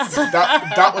else.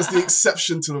 That was the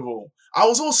exception to the rule. I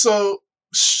was also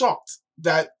shocked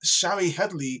that Shari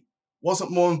Headley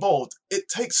wasn't more involved. It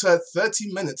takes her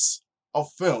 30 minutes of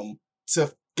film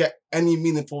to get any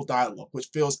meaningful dialogue, which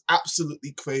feels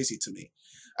absolutely crazy to me.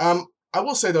 I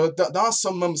will say, though, that there are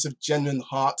some moments of genuine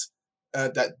heart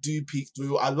that do peek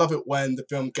through. I love it when the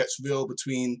film gets real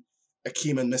between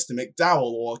Akeem and Mr.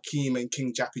 McDowell, or Akeem and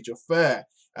King Jappy Jaffer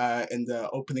in the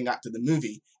opening act of the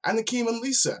movie, and Akeem and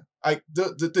Lisa. Like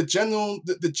the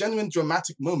genuine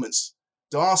dramatic moments,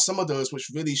 there are some of those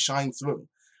which really shine through.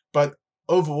 But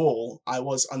overall, I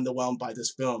was underwhelmed by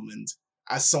this film, and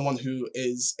as someone who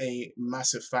is a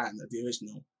massive fan of the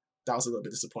original, that was a little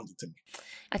bit disappointing to me.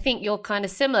 I think you're kind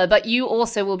of similar, but you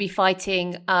also will be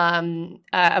fighting Amon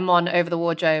over the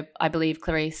wardrobe, I believe,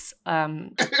 Clarice. I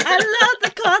love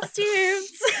the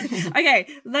costumes. Okay,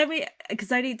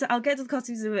 because I'll get to the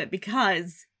costumes in a bit,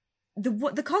 because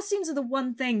the costumes are the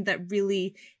one thing that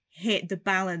really hit the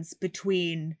balance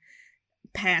between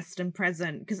past and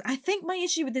present. Because I think my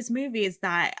issue with this movie is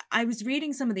that I was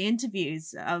reading some of the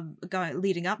interviews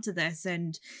leading up to this,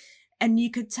 and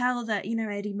you could tell that,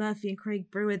 Eddie Murphy and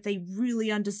Craig Brewer, they really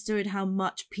understood how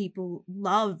much people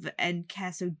love and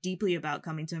care so deeply about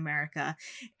Coming to America.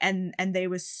 And they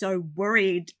were so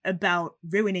worried about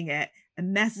ruining it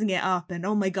and messing it up. And,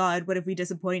 oh my God, what if we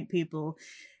disappoint people?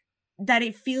 That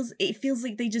it feels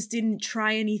like they just didn't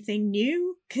try anything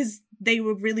new because they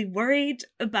were really worried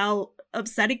about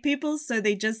upsetting people. So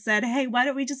they just said, hey, why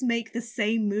don't we just make the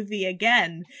same movie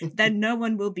again? Then no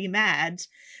one will be mad.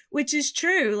 Which is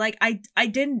true. Like, I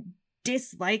didn't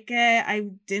dislike it.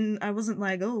 I wasn't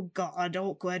like, oh God,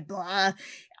 awkward, blah.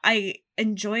 I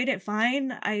enjoyed it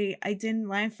fine. I didn't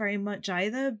laugh very much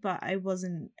either, but I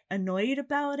wasn't annoyed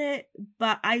about it.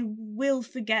 But I will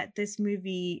forget this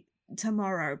movie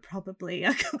tomorrow, probably.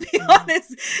 I could be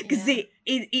honest, because it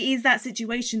is that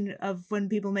situation of when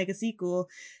people make a sequel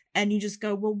and you just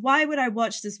go, well, why would I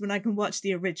watch this when I can watch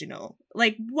the original?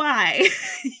 Like, why?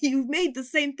 You've made the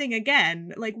same thing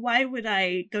again. Like, why would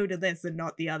I go to this and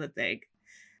not the other thing?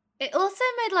 It also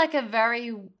made like a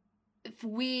very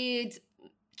weird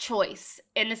choice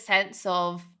in the sense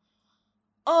of,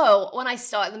 when I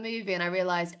started the movie and I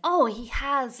realized, he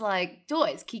has like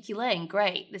daughters, Kiki Lane,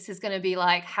 great. This is going to be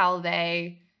like how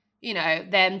they,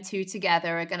 them two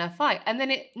together are going to fight. And then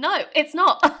it's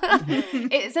not.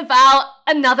 It's about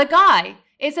another guy.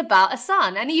 It's about a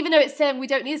son. And even though it's saying we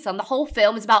don't need a son, the whole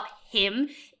film is about him.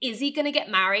 Is he going to get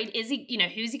married? Is he,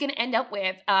 who's he going to end up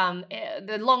with?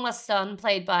 The long lost son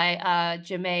played by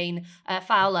Jermaine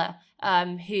Fowler.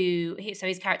 So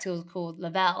his character was called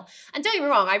Lavelle. And don't get me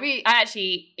wrong, I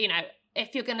actually,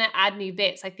 if you're going to add new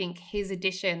bits, I think his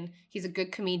addition, he's a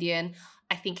good comedian.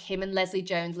 I think him and Leslie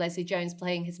Jones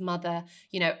playing his mother,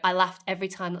 I laughed every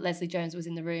time that Leslie Jones was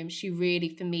in the room. She really,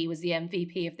 for me, was the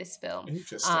MVP of this film.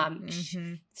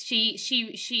 Interesting.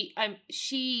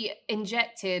 She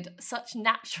injected such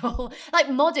natural, like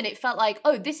modern, it felt like,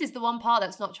 this is the one part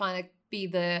that's not trying to be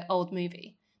the old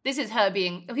movie. this is her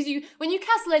being, because when you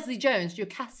cast Leslie Jones, you're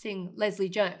casting Leslie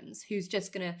Jones, who's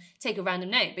just gonna take a random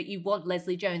name, but you want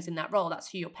Leslie Jones in that role. That's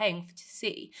who you're paying to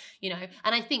see, you know.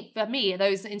 And I think for me,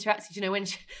 those interactions, you know,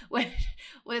 when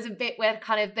there's a bit where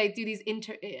kind of they do these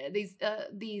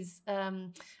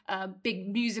big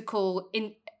musical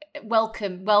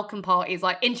welcome parties,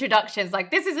 like introductions, like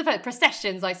this is about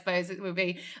processions, I suppose it would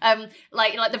be,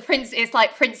 like the prince, it's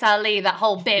like Prince Ali, that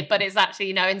whole bit, but it's actually,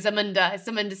 you know, in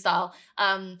Zamunda style,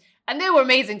 and they were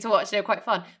amazing to watch. They were quite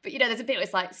fun. But, you know, there's a bit where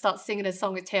it's like, starts singing a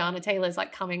song with Teyana Taylor's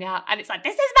like coming out, and it's like,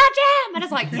 this is my jam. And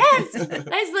it's like, yes,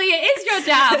 Leslie, it is your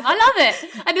jam. I love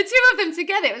it. And the two of them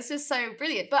together, it was just so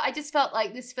brilliant. But I just felt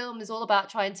like this film is all about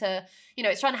trying to, you know,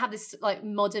 it's trying to have this like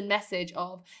modern message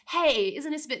of, hey,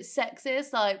 isn't this a bit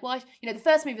sexist? Like, why, you know, the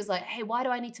first movie was like, hey, why do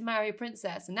I need to marry a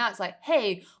princess? And now it's like,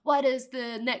 hey, why does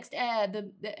the next heir,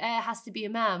 the heir has to be a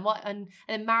man? Why, and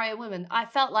then marry a woman? I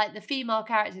felt like the female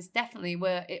characters definitely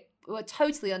were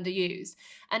totally underused.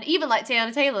 And even like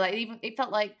Teyana Taylor, like even it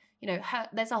felt like, you know,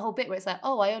 there's a whole bit where it's like,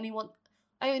 oh, I only want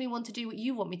to do what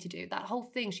you want me to do. That whole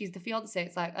thing, she's the fiance.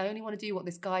 It's like, I only want to do what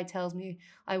this guy tells me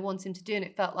I want him to do. And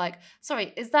it felt like,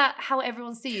 sorry, is that how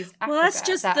everyone sees Africa? Well, that's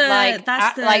just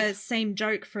the same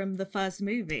joke from the first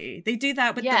movie. They do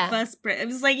that with the first Brit. It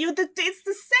was like, it's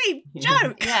the same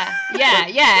joke.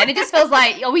 Yeah. And it just feels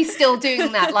like, are we still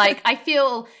doing that? Like, I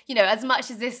feel, you know, as much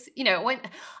as this, you know, when,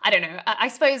 I don't know, I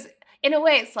suppose in a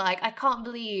way it's like, I can't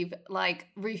believe like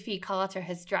Ruthie Carter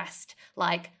has dressed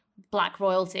like Black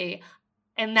royalty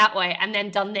in that way and then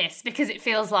done this, because it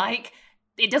feels like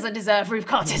it doesn't deserve Ruth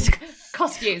Carter's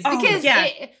costumes, because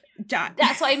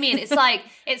that's what I mean. It's like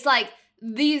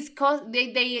these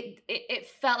it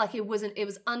felt like it was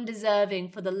undeserving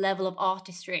for the level of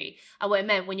artistry and what it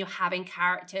meant when you're having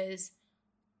characters,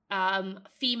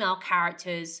 female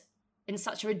characters, in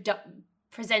such a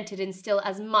presented in still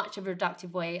as much of a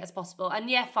reductive way as possible. And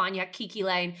yeah, fine, you had Kiki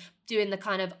Lane doing the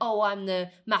kind of, oh, I'm the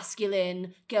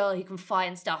masculine girl who can fight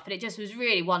and stuff. And it just was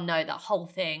really one note, that whole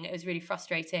thing. It was really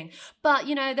frustrating. But,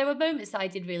 you know, there were moments that I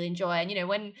did really enjoy. And, you know,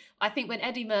 when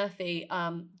Eddie Murphy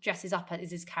dresses up as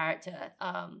his character,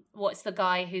 what's the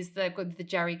guy who's with the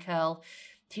Jerry curl,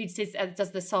 who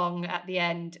does the song at the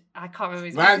end? I can't remember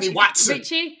his name. Randy Watson.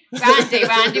 Richie?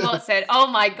 Randy Watson. Oh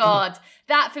my God.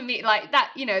 That for me, like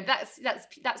that, you know, that's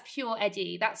pure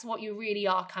Eddie. That's what you really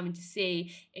are coming to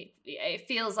see. It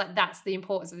feels like that's the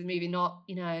importance of the movie, not,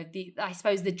 you know, I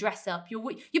suppose the dress up. You're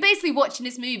basically watching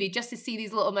this movie just to see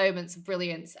these little moments of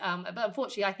brilliance. But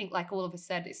unfortunately, I think, like all of us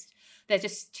said, they're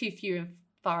just too few and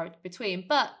far between,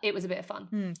 but it was a bit of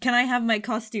fun. Can I have my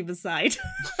costume aside?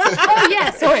 Oh yeah,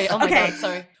 sorry. Oh my God,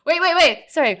 sorry. Wait.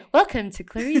 Sorry. Welcome to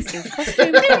Clarice's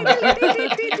costume.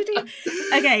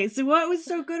 Okay, so what was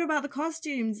so good about the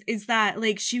costumes is that,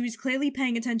 like, she was clearly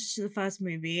paying attention to the first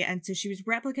movie, and so she was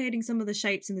replicating some of the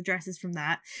shapes and the dresses from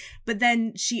that. But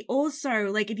then she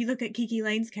also, like, if you look at Kiki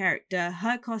Lane's character,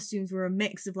 her costumes were a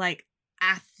mix of like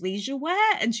athleisure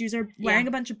wear, and she was wearing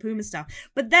a bunch of Puma stuff,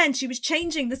 but then she was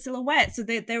changing the silhouettes, so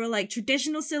they were like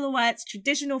traditional silhouettes,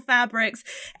 traditional fabrics,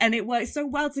 and it worked so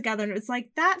well together. And it's like,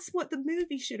 that's what the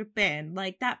movie should have been,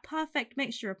 like that perfect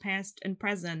mixture of past and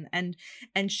present, and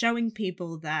showing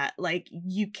people that, like,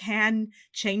 you can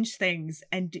change things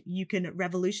and you can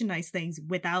revolutionize things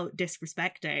without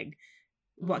disrespecting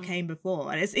what came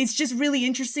before. And it's just really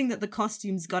interesting that the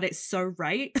costumes got it so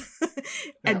right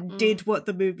and did what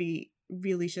the movie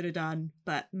really should have done.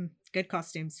 But good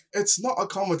costumes. It's not a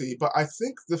comedy, but I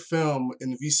think the film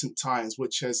in recent times,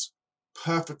 which has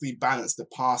perfectly balanced the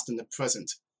past and the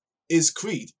present, is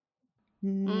Creed.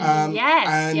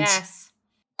 Yes.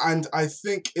 And I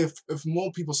think if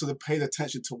more people sort of paid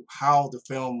attention to how that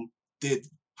film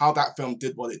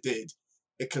did what it did,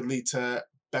 it could lead to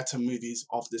better movies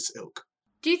of this ilk.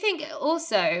 Do you think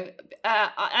also,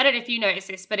 I don't know if you noticed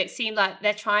this, but it seemed like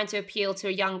they're trying to appeal to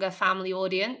a younger family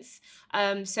audience.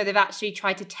 So they've actually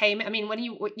tried to tame it. I mean, when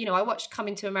I watched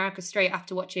Coming to America straight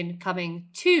after watching Coming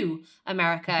to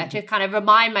America to kind of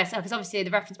remind myself, because obviously the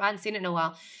reference, I hadn't seen it in a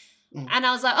while. And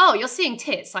I was like, oh, you're seeing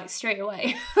tits like straight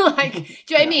away. Like, do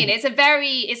you know what I mean?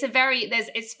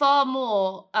 It's far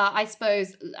more, I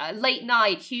suppose, late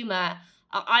night humor,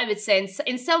 I would say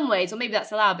in some ways, or maybe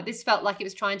that's allowed, but this felt like it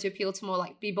was trying to appeal to more,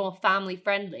 like, be more family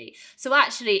friendly. So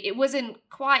actually it wasn't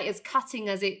quite as cutting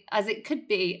as it could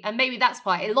be. And maybe that's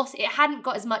why it hadn't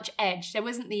got as much edge. There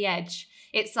wasn't the edge.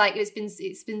 It's like it's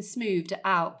been smoothed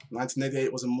out.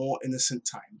 1988 was a more innocent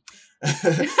time.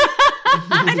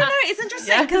 I don't know. It's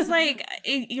interesting because, like,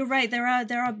 you're right. There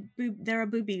are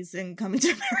boobies in Coming to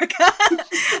America,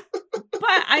 But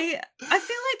I feel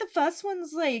like the first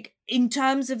one's like, in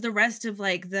terms of the rest of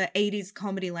like the 80s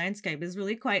comedy landscape, is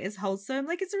really quite as wholesome.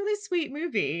 Like, it's a really sweet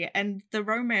movie, and the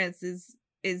romance is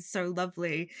so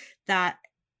lovely that,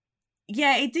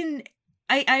 yeah, it didn't.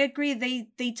 I agree.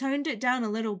 They toned it down a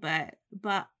little bit,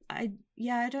 but I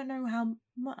don't know how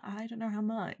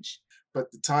much. But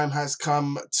the time has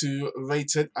come to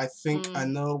rate it. I think I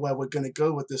know where we're going to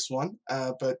go with this one.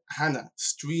 But Hannah,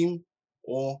 stream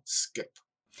or skip?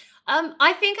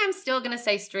 I think I'm still going to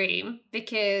say stream,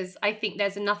 because I think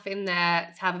there's enough in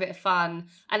there to have a bit of fun.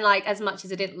 And like, as much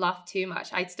as I didn't laugh too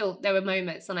much, there were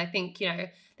moments, and I think,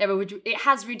 it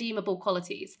has redeemable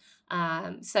qualities.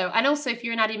 So, and also if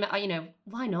you're an Addy,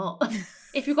 why not?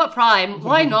 If you've got Prime,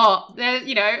 why not?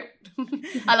 I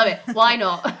love it. Why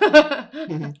not?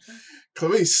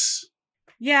 Clarice.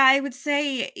 Yeah, I would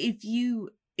say if you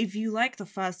like the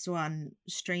first one,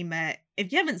 stream it. If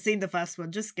you haven't seen the first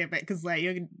one, just skip it, because like,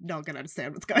 you're not gonna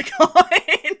understand what's going on.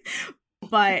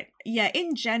 But yeah,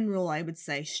 in general, I would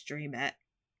say stream it,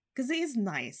 because it is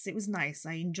nice. It was nice.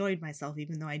 I enjoyed myself,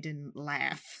 even though I didn't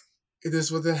laugh. It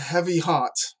is with a heavy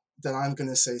heart that I'm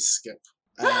gonna say skip.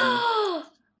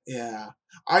 Yeah,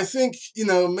 I think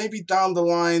maybe down the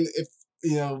line, if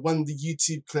when the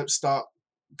YouTube clips start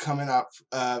coming up,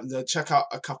 check out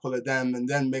a couple of them and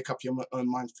then make up your own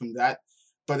mind from that.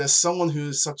 But as someone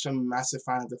who's such a massive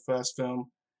fan of the first film,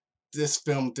 this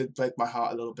film did break my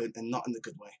heart a little bit, and not in a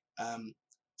good way.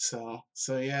 So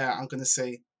yeah, I'm gonna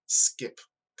say skip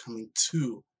coming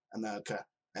to America,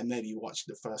 and maybe rewatch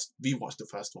the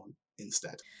first one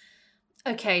instead.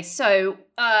 Okay, so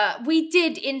we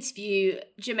did interview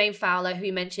Jermaine Fowler, who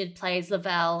you mentioned plays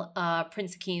Lavelle,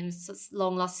 Prince Akeem's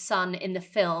long-lost son in the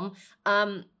film.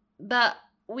 But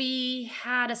we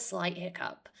had a slight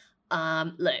hiccup.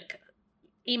 Look,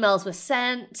 emails were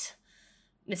sent,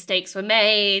 mistakes were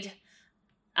made.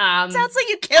 Sounds like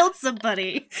you killed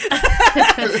somebody.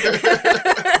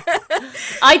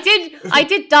 I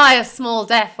did die a small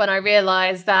death when I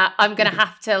realized that I'm going to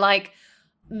have to,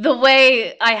 the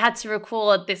way I had to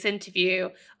record this interview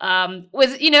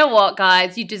was, you know what,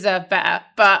 guys, you deserve better.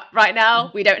 But right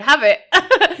now, we don't have it.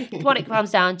 What it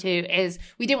comes down to is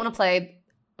we didn't want to play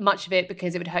much of it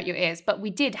because it would hurt your ears. But we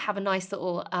did have a nice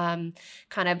little kind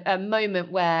of a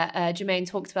moment where Jermaine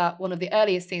talked about one of the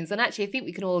earliest scenes. And actually, I think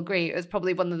we can all agree it was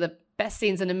probably one of the best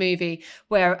scenes in the movie,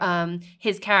 where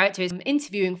his character is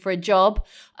interviewing for a job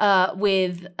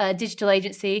with a digital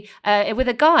agency with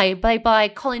a guy played by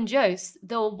Colin Jost,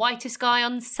 the whitest guy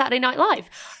on Saturday Night Live.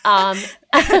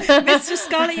 Mr.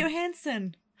 Scarlett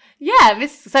Johansson. Yeah,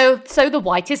 so the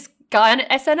whitest guy on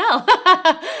SNL.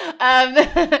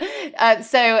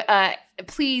 So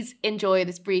please enjoy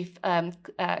this brief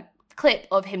clip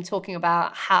of him talking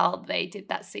about how they did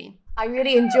that scene. I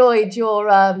really enjoyed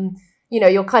your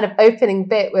your kind of opening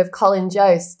bit with Colin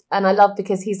Jost, and I love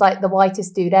because he's like the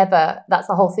whitest dude ever. That's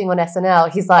the whole thing on SNL.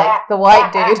 He's like the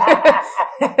white dude.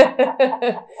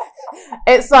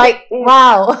 It's like,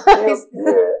 wow. So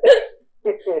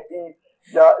the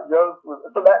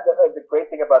great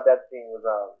thing about that scene was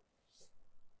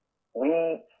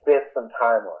we spent some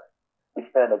time on it. We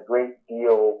spent a great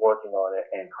deal working on it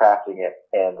and crafting it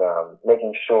and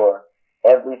making sure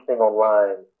every single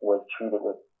line was treated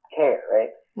with care,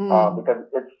 right? Because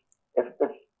it's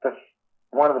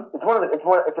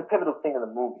a pivotal thing in the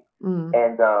movie,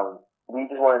 and we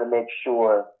just wanted to make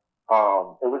sure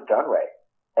it was done right.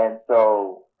 And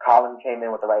so Colin came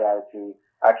in with the right attitude.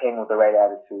 I came with the right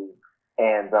attitude,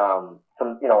 and some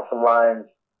lines.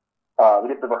 We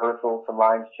did the rehearsal. Some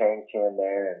lines changed here and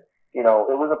there, and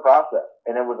it was a process,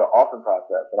 and it was an awesome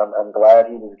process. And I'm glad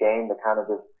he was game to kind of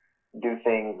just do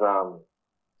things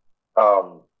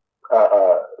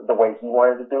the way he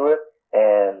wanted to do it,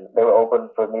 and they were open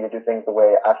for me to do things the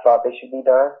way I thought they should be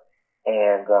done,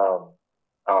 and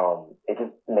it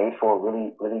just made for a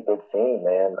really, really good scene,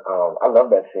 man. I love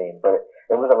that scene, but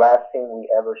it was the last scene we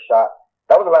ever shot.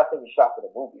 That was the last thing we shot for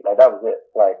the movie. Like, that was it.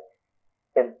 Like,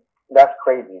 and that's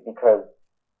crazy because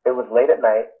it was late at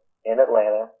night in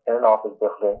Atlanta in an office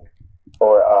building,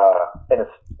 or in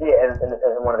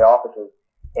one of the offices,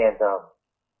 and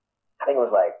I think it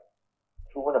was like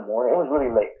 2 a.m. It was really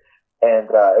late, and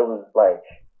it was like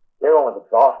everyone was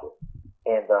exhausted,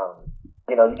 and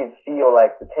you can feel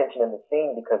like the tension in the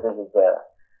scene because it was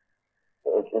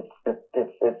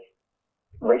it's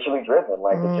racially driven.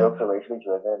 Like the jokes are racially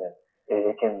driven, and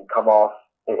it can come off.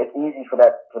 It's easy for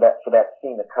that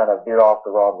scene to kind of veer off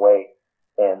the wrong way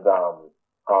and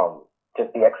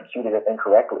just be executed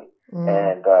incorrectly.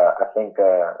 And I think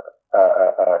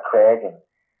Craig and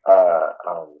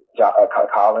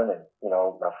Colin and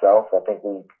myself, I think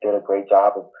we did a great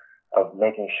job of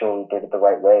making sure we did it the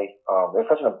right way. It was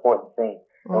such an important scene.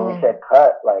 When we said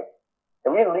cut, like,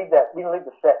 and we didn't leave the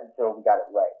set until we got it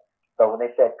right. So when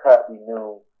they said cut, we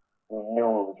knew it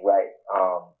was right.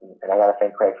 And I gotta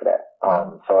thank Craig for that.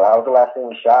 So that was the last thing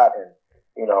we shot, and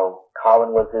you know,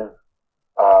 Colin was his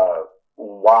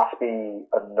waspy,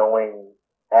 annoying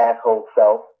asshole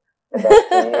self in that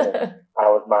scene, and I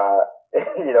was my,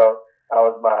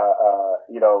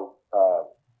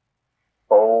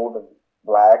 bold and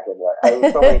black, and like, there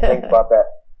was so many things about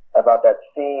that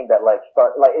scene that like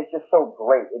start, like, it's just so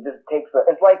great. It just takes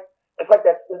it's like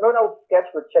that. There's no old sketch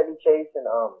with Chevy Chase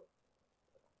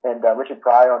and Richard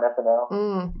Pryor on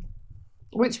SNL.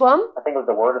 Which one? I think it was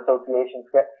the Word Association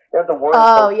sketch. There's the Word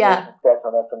Association sketch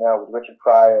on SNL with Richard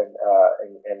Pryor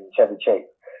and Chevy Chase.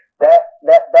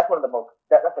 That's one of the most.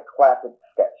 That's a classic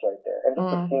sketch right there, and just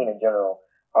the scene in general.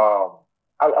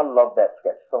 I love that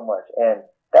sketch so much, and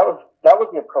that was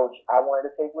the approach I wanted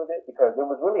to take with it, because it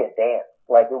was really a dance.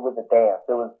 Like, it was a dance.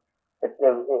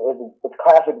 It's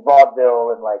classic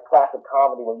vaudeville and like classic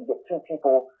comedy when you get two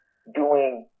people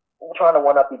trying to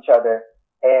one up each other,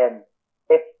 and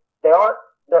there are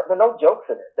no jokes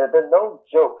in it. There are no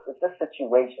jokes. It's just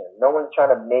situation. No one's trying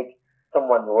to make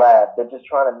someone laugh. They're just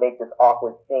trying to make this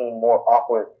awkward scene more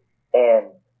awkward,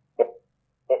 and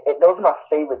those are my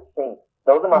favorite scenes.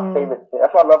 Those are my favorite scenes.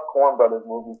 That's why I love Coen Brothers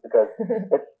movies, because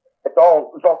it's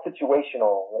all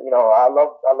situational. You know, I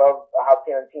love how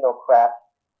Tarantino crafts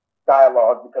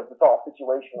dialogue, because it's all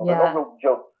situational. Yeah. There's no real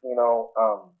jokes. You know,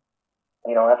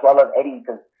 that's why I love Eddie,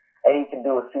 because Eddie can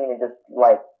do a scene and just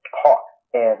like talk,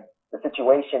 and the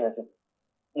situation is just,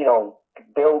 you know,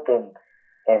 built and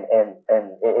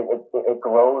it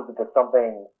grows into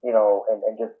something, you know,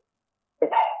 and just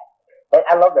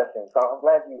I love that thing. So I'm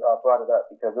glad you brought it up,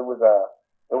 because it was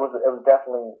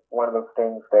definitely one of those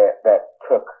things that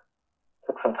took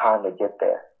some time to get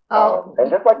there. And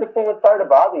just like the scene with Sorry to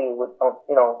Bother You with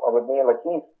me and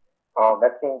Lakeith,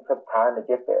 that scene took time to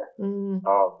get there.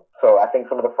 So I think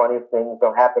some of the funniest things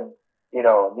don't happen, you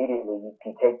know, immediately.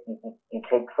 You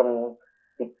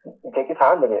take your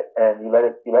time with it, and you let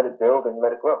it build, and you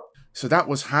let it grow. So that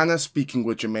was Hannah speaking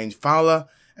with Jermaine Fowler,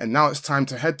 and now it's time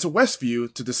to head to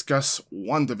Westview to discuss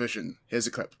WandaVision. Here's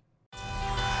a clip. So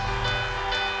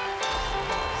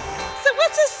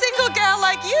what's a single gal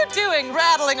like you doing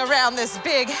rattling around this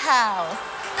big house?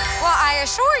 Well, I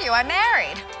assure you, I'm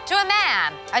married to a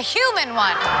man, a human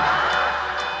one.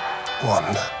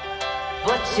 Wanda.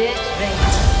 What's its ring?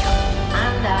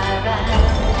 And I ran,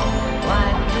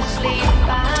 wipe the sleep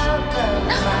out of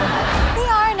my... We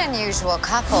are an unusual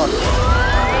couple.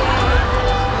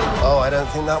 Oh, I don't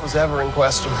think that was ever in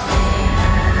question.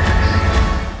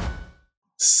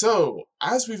 So,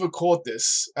 as we record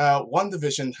this,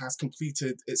 WandaVision has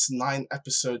completed its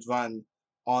 9-episode run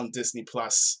on Disney+,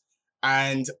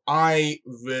 and I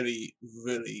really,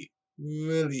 really,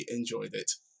 really enjoyed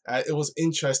it. It was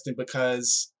interesting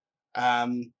because,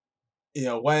 you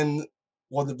know, when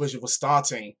WandaVision was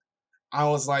starting, I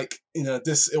was like, you know,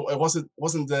 it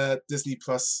wasn't the Disney+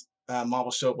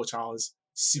 Marvel show which I was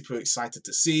super excited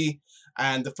to see,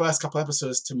 and the first couple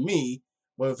episodes to me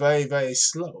were very, very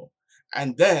slow.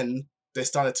 And then they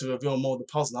started to reveal more of the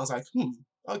puzzle. And I was like,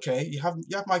 okay, you have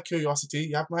my curiosity,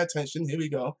 you have my attention, here we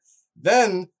go.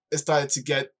 Then it started to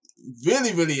get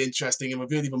really, really interesting and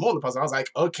revealed even more of the puzzle. I was like,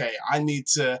 okay, I need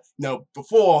to, you know,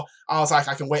 before I was like,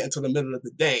 I can wait until the middle of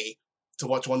the day to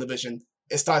watch WandaVision.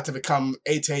 It started to become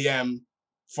 8 a.m.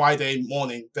 Friday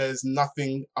morning. There's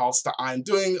nothing else that I'm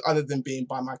doing other than being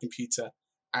by my computer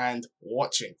and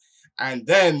watching. And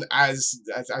then as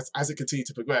it continued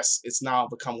to progress, it's now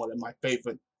become one of my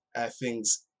favorite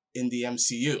things in the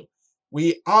MCU.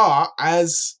 We are,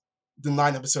 as the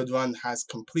 9-episode run has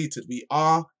completed, we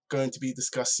are going to be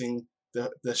discussing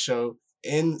the show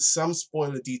in some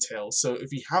spoiler details. So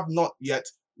if you have not yet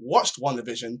watched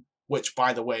WandaVision, which,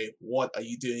 by the way, what are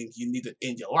you doing? You need it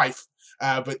in your life.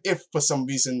 But if for some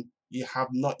reason you have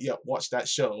not yet watched that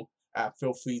show,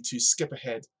 feel free to skip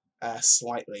ahead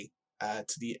slightly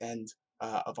to the end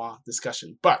of our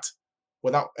discussion. But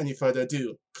without any further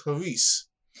ado, Clarice,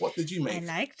 what did you make I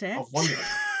liked it. of WandaVision?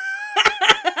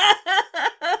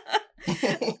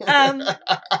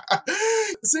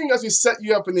 Seeing as we set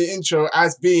you up in the intro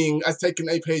as taking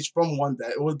a page from Wanda,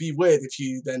 it would be weird if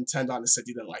you then turned on and said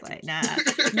you didn't like it. Nah.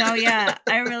 No, yeah,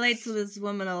 I relate to this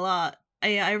woman a lot.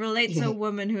 I relate to a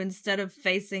woman who, instead of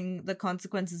facing the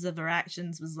consequences of her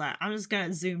actions, was like, I'm just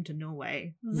gonna zoom to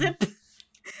Norway. Zip.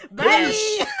 Bye.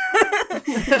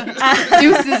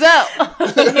 Deuces out.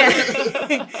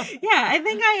 Yeah, I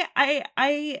think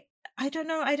I don't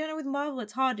know with Marvel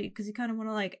it's hard because you kind of want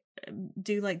to like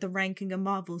do like the ranking of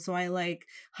Marvel, so I like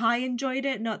high enjoyed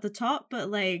it, not the top, but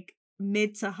like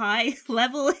mid to high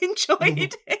level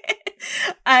enjoyed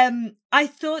it. I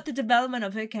thought the development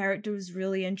of her character was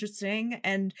really interesting,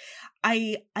 and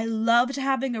I loved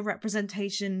having a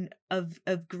representation of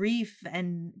grief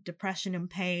and depression and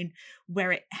pain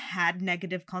where it had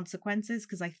negative consequences,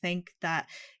 because I think that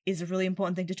is a really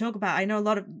important thing to talk about. I know a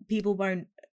lot of people won't,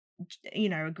 you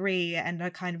know, agree and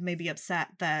are kind of maybe upset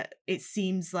that it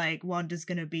seems like Wanda's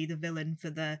going to be the villain for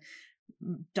the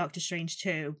Doctor Strange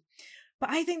 2. But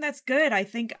I think that's good. I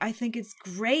think it's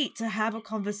great to have a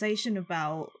conversation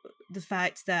about the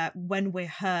fact that when we're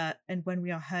hurt and when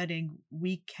we are hurting,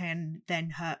 we can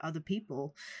then hurt other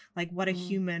people. Like, what a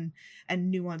human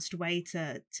and nuanced way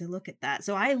to look at that.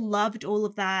 So I loved all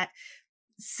of that.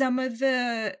 Some of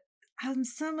the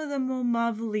more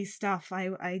Marvel-y stuff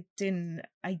I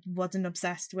wasn't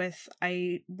obsessed with.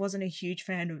 I wasn't a huge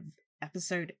fan of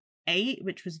episode 8,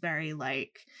 which was very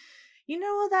like, you know,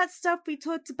 all that stuff we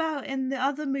talked about in the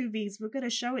other movies, we're going to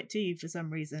show it to you for some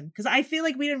reason. Because I feel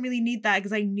like we didn't really need that,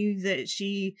 because I knew that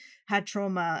she had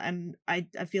trauma, and I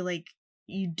feel like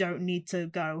you don't need to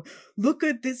go, look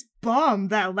at this bomb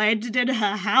that landed in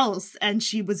her house and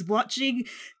she was watching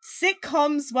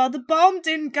sitcoms while the bomb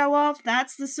didn't go off.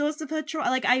 That's the source of her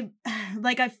trauma.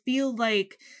 I feel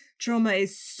like trauma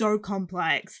is so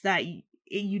complex that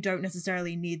you don't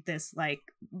necessarily need this like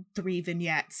 3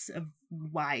 vignettes of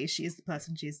why she is the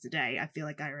person she is today. I feel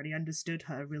like I already understood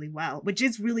her really well, which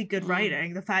is really good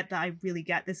writing. The fact that I really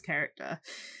get this character,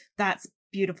 that's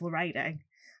beautiful writing.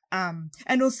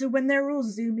 And also when they're all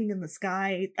zooming in the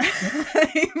sky,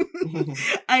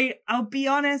 I'll be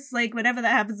honest, like whenever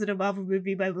that happens in a Marvel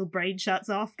movie, my little brain shuts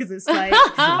off, because it's like,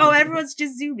 oh, everyone's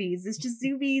just zoomies. It's just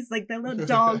zoomies, like they're little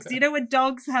dogs. You know when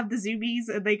dogs have the zoomies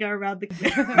and they go around the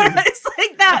it's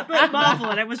like that, but Marvel.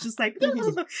 And I was just like,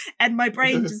 and my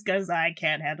brain just goes, I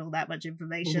can't handle that much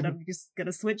information. I'm just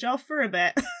gonna switch off for a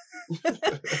bit.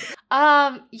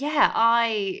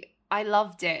 I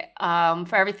loved it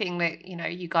for everything that, you know,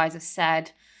 you guys have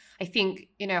said. I think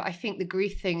the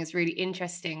grief thing is really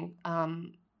interesting,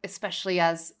 especially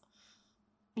as,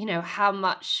 you know, how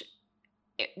much,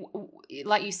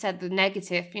 like you said, the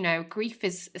negative, you know, grief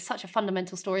is such a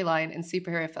fundamental storyline in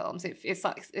superhero films.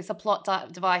 It's a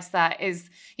plot device that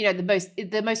is, you know,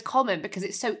 the most common, because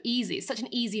it's so easy. It's such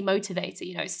an easy motivator.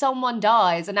 You know, someone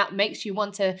dies and that makes you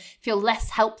want to feel less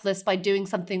helpless by doing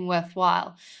something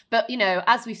worthwhile. But, you know,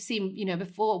 as we've seen, you know,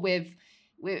 before with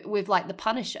like the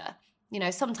Punisher, you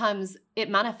know, sometimes it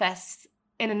manifests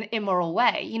in an immoral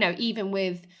way. You know, even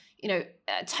with, you know,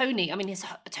 Tony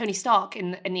Stark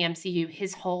in the MCU,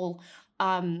 his whole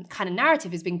kind of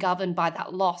narrative has been governed by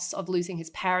that loss of losing his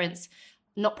parents,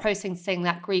 not processing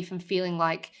that grief and feeling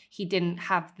like he didn't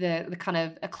have the kind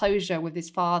of a closure with his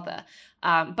father.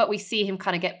 But we see him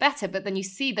kind of get better. But then you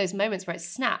see those moments where it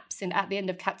snaps at the end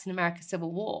of Captain America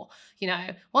Civil War. You know,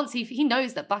 once he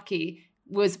knows that Bucky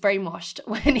was brainwashed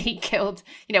when he killed,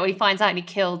 you know, when he finds out and he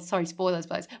killed, sorry, spoilers,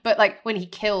 but like when he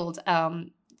killed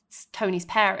Tony's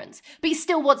parents, but he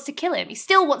still wants to kill him. He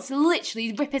still wants to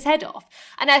literally rip his head off.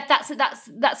 And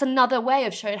that's another way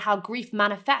of showing how grief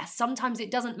manifests. Sometimes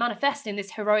it doesn't manifest in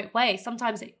this heroic way.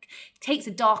 Sometimes it takes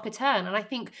a darker turn. And I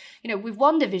think, you know, with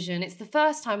WandaVision, it's the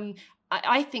first time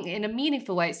I think in a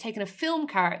meaningful way, it's taken a film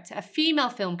character, a female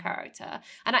film character,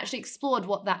 and actually explored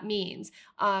what that means.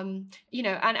 You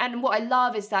know, and what I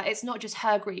love is that it's not just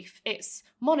her grief, it's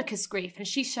Monica's grief. And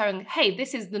she's showing, hey,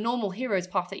 this is the normal hero's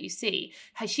path that you see.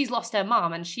 Hey, she's lost her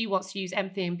mom and she wants to use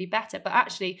empathy and be better. But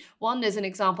actually, Wanda's an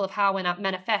example of how when that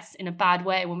manifests in a bad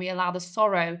way, when we allow the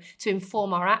sorrow to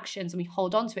inform our actions and we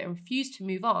hold on to it and refuse to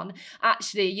move on,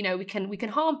 actually, you know, we can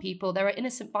harm people. There are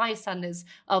innocent bystanders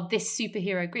of this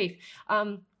superhero grief.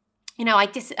 You know,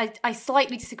 I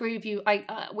slightly disagree with you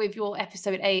with your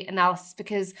episode 8 analysis,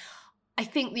 because I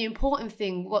think the important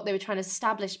thing, what they were trying to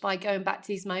establish by going back to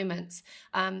these moments,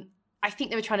 I think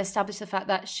they were trying to establish the fact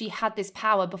that she had this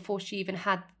power before she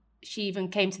even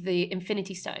came to the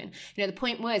Infinity Stone. You know, the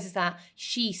point is that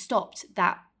she stopped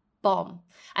that bomb.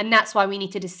 And that's why we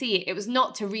needed to see it. It was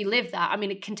not to relive that. I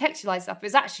mean, it contextualized stuff. It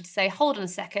was actually to say, hold on a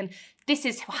second. This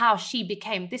is how she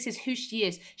became. This is who she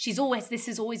is. This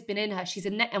has always been in her.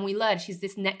 And we learned she's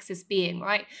this nexus being,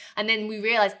 right? And then we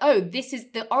realized, oh, this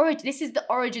is the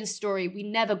origin story we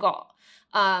never got.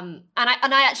 And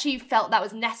I actually felt that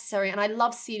was necessary, and I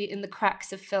love seeing it in the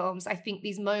cracks of films. I think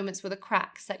these moments were the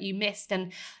cracks that you missed,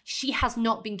 and she has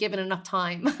not been given enough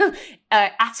time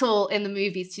at all in the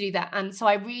movies to do that. And so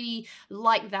I really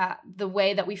like that, the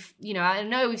way that we've, I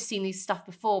know we've seen these stuff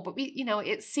before, but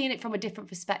it's seen it from a different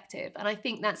perspective, and I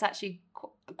think that's actually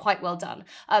quite well done.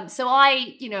 So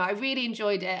I really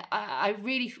enjoyed it. I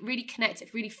really, really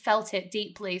connected, really felt it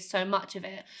deeply, so much of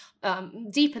it,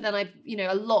 deeper than a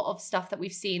lot of stuff that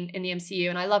we've seen in the MCU,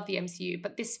 and I love the MCU,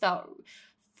 but this felt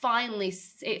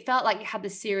it felt like it had the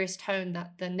serious tone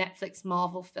that the Netflix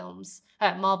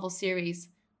Marvel series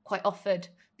quite offered.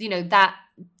 That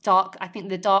dark, I think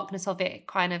the darkness of it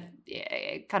kind of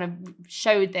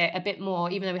showed there a bit more,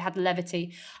 even though we had the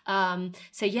levity.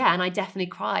 So yeah, and I definitely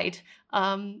cried.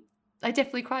 I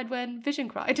definitely cried when Vision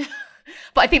cried.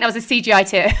 But I think that was a CGI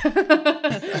tear.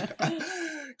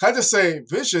 Can I just say,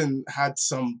 Vision had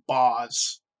some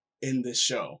bars in this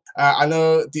show. I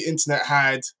know the internet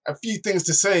had a few things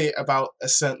to say about a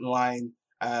certain line,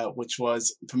 which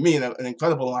was, for me, an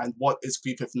incredible line: "What is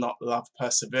grief if not love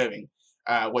persevering?"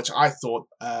 Which I thought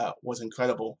was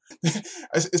incredible.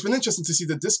 It's been interesting to see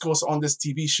the discourse on this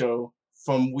TV show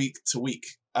from week to week,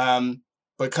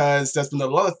 because there's been a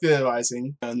lot of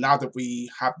theorizing. Now that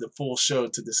we have the full show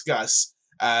to discuss,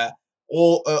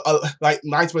 like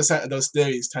 90% of those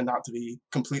theories turned out to be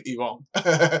completely wrong,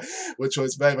 which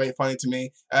was very, very funny to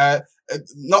me.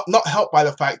 Not helped by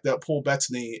the fact that Paul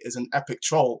Bettany is an epic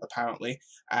troll, apparently,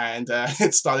 and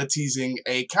it started teasing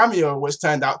a cameo, which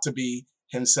turned out to be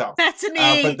himself.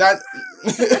 Bettany! But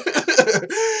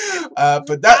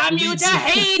that Damn you to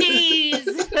Hades!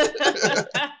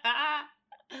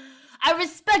 I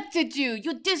respected you.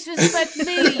 You disrespect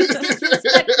me. You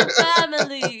disrespect the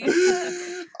family.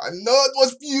 I know it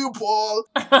was you, Paul.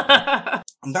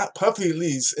 And that perfectly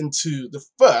leads into the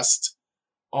first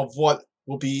of what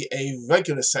will be a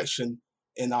regular section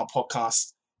in our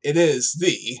podcast. It is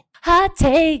the Hot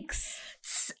Takes.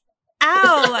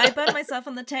 Ow! I burned myself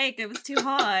on the take. It was too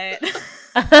hot.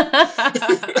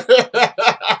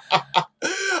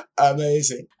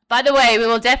 Amazing. By the way, we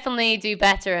will definitely do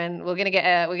better, and we're gonna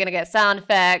get sound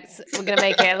effects. We're gonna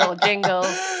make it a little jingle.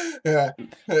 Yeah.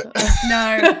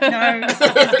 No,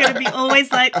 it's gonna be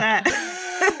always like that.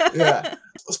 Yeah.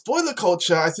 Spoiler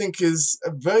culture, I think, is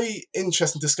a very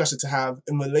interesting discussion to have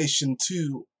in relation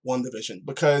to WandaVision,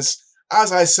 because,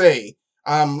 as I say,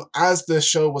 as the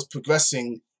show was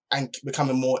progressing and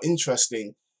becoming more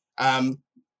interesting,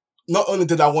 not only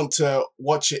did I want to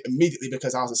watch it immediately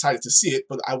because I was excited to see it,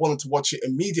 but I wanted to watch it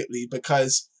immediately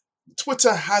because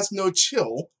Twitter has no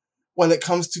chill when it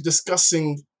comes to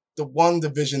discussing the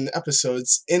WandaVision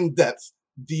episodes in depth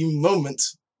the moment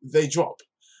they drop.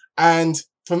 And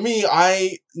for me,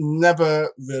 I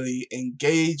never really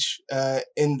engage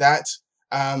in that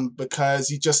because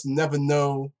you just never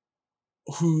know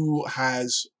who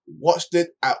has watched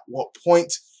it at what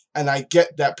point. And I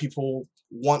get that people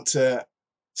want to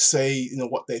say,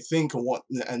 what they think and what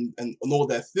and all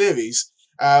their theories.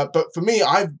 But for me,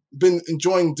 I've been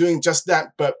enjoying doing just that,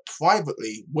 but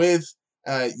privately with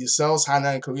yourselves,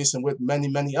 Hannah and Clarice, and with many,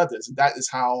 many others. That is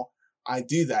how I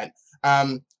do that.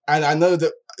 And I know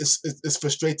that it's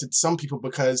frustrated some people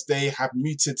because they have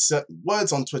muted certain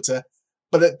words on Twitter,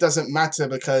 but it doesn't matter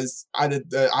because either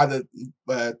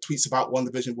tweets about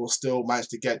WandaVision will still manage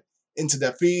to get into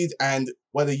their feed, and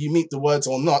whether you mute the words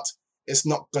or not, it's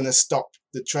not going to stop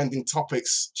the trending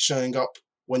topics showing up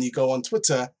when you go on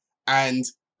Twitter. And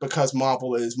because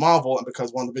Marvel is Marvel and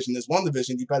because WandaVision is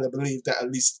WandaVision, you better believe that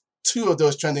at least 2 of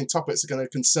those trending topics are going to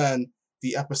concern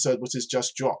the episode which is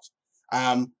just dropped.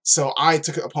 So I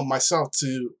took it upon myself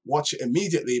to watch it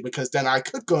immediately because then I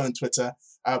could go on Twitter.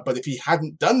 But if he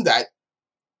hadn't done that,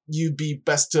 you'd be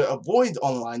best to avoid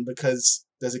online because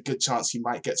there's a good chance you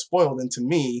might get spoiled. And to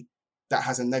me, that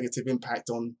has a negative impact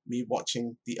on me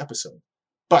watching the episode.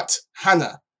 But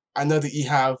Hannah, I know that you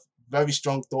have very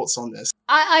strong thoughts on this.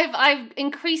 I've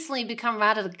increasingly become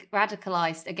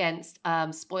radicalized against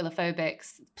spoiler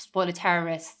phobics, spoiler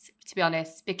terrorists, to be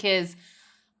honest, because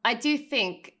I do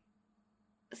think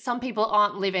some people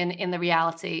aren't living in the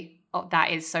reality of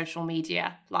that is social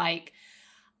media. Like,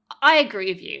 I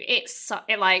agree with you.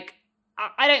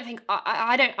 I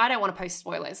don't want to post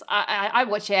spoilers. I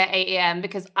watch it at 8 a.m.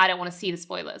 because I don't want to see the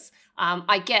spoilers.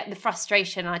 I get the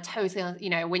frustration, and I totally,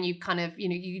 when you kind of,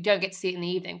 you don't get to see it in the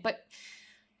evening. But,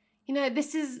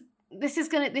 this is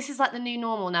like the new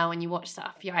normal now when you watch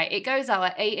stuff, right? It goes out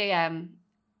at 8 a.m.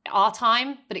 our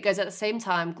time, but it goes at the same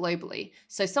time globally.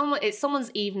 So it's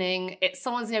someone's evening, it's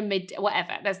someone's mid,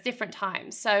 whatever. There's different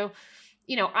times. So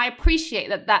you know, I appreciate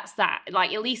that that's that.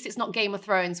 Like, at least it's not Game of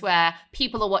Thrones where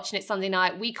people are watching it Sunday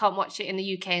night. We can't watch it in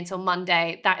the UK until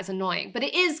Monday. That is annoying. But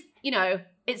it is, you know,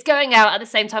 it's going out at the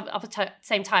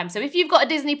same time. So if you've got a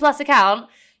Disney Plus account,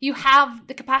 you have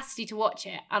the capacity to watch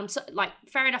it. So, like,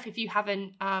 fair enough if you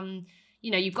haven't,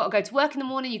 you know, you've got to go to work in the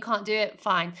morning, you can't do it,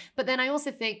 fine. But then I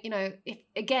also think, you know,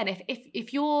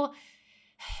 if your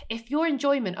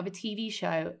enjoyment of a TV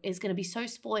show is going to be so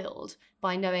spoiled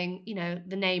by knowing, you know,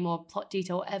 the name or plot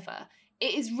detail or whatever,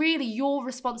 it is really your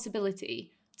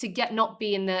responsibility to not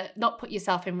put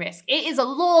yourself in risk. It is a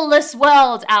lawless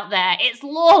world out there. It's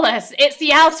lawless. It's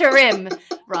the Outer Rim,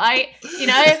 right? You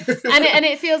know, and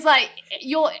it feels like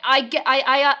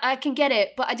I can get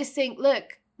it, but I just think, look,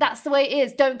 that's the way it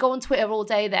is. Don't go on Twitter all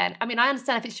day then. I mean, I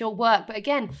understand if it's your work, but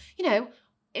again, you know,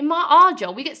 in our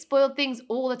job, we get spoiled things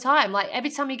all the time. Like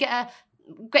every time you get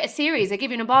a series, they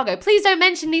give you an embargo. Please don't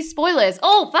mention these spoilers.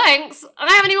 Oh, thanks.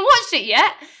 I haven't even watched it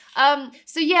yet.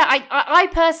 So yeah, I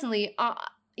personally,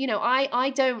 you know, I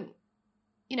don't,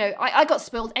 you know, I got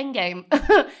spoiled Endgame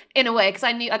in a way because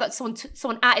I knew I got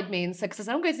someone added me and said, because I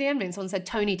said I'm going to the Endgame, and someone said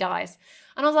Tony dies,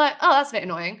 and I was like, oh, that's a bit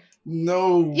annoying.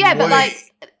 No. Yeah, way.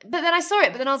 but then I saw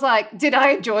it, but then I was like, did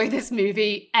I enjoy this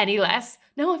movie any less?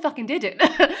 No, I fucking didn't.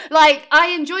 Like,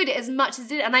 I enjoyed it as much as I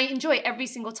did, and I enjoy it every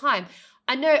single time.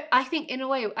 I think in a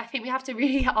way, I think we have to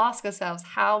really ask ourselves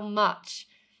how much,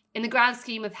 in the grand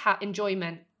scheme of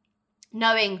enjoyment,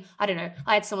 knowing, I don't know,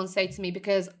 I had someone say to me,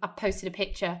 because I posted a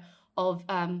picture of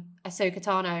Ahsoka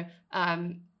Tano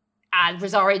and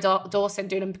Rosario Dawson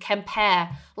doing a compare,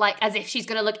 like as if she's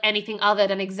going to look anything other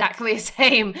than exactly the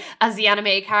same as the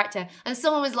animated character. And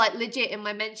someone was like legit in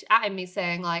my mention at me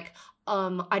saying like,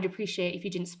 I'd appreciate if you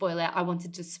didn't spoil it. I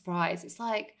wanted to surprise. It's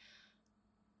like,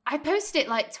 I posted it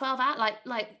like 12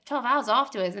 hours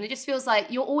afterwards, and it just feels like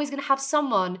you're always going to have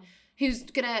someone who's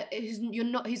gonna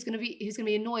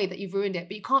be annoyed that you've ruined it,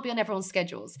 but you can't be on everyone's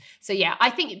schedules. So yeah, I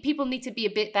think people need to be a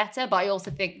bit better, but I also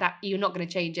think that you're not going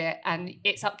to change it, and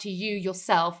it's up to you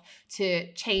yourself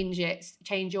to change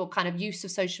your kind of use of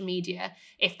social media.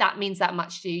 If that means that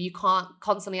much to you, you can't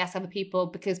constantly ask other people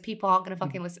because people aren't going to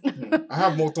fucking listen. I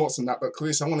have more thoughts on that, but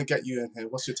Clarissa, I want to get you in here.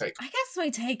 What's your take? I guess my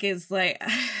take is like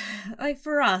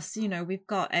for us, you know, we've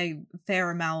got a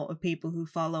fair amount of people who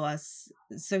follow us.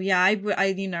 So yeah,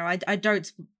 I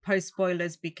don't post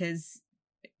spoilers because,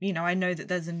 you know, I know that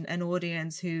there's an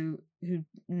audience who don't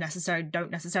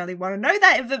necessarily want to know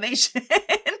that information.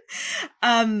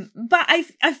 But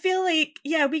I feel like,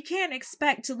 yeah, we can't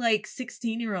expect like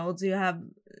 16-year-olds who have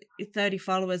 30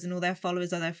 followers and all their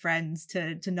followers are their friends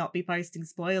to not be posting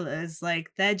spoilers.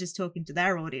 Like, they're just talking to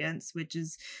their audience, which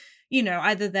is, you know,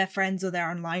 either their friends or their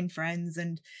online friends,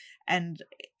 and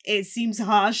it seems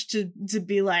harsh to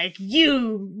be like,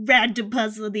 you random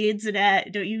person on the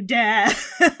internet, don't you dare.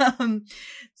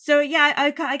 So yeah,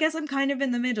 I guess I'm kind of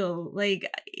in the middle.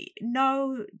 Like,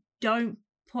 don't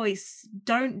post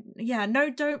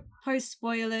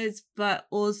spoilers, but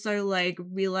also like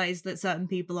realize that certain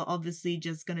people are obviously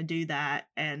just gonna do that,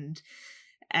 and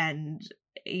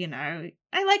you know,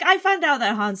 I found out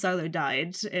that Han Solo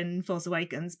died in Force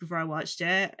Awakens before I watched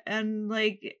it, and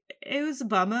like it was a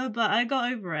bummer, but I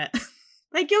got over it.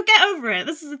 Like, you'll get over it.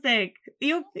 This is the thing.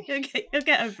 You'll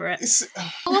get over it.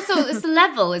 Also, it's the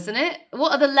level, isn't it?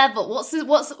 What are the level? What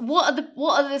are the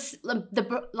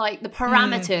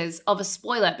parameters of a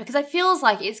spoiler? Because I feels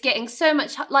like it's getting so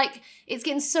much, like, it's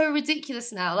getting so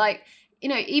ridiculous now. Like, you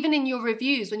know, even in your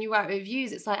reviews, when you write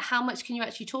reviews, it's like, how much can you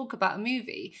actually talk about a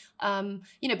movie?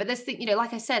 You know, but this thing, you know,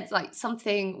 like I said, like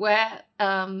something where,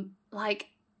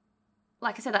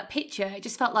 like I said, that picture, it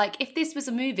just felt like if this was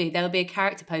a movie, there would be a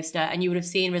character poster and you would have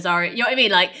seen Rosario. You know what I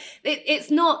mean? Like, that's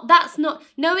not,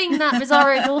 knowing that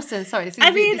Rosario Dawson, sorry.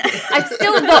 I've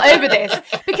still not over this.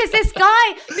 Because this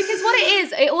guy, because what it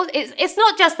is, it's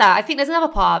not just that. I think there's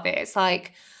another part of it. It's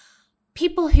like,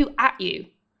 people who at you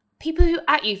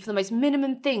for the most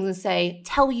minimum things and say,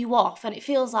 tell you off. And it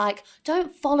feels like,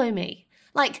 don't follow me.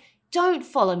 Like, don't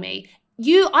follow me.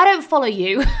 I don't follow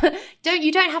you.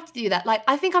 You don't have to do that. Like,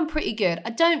 I think I'm pretty good. I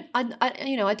don't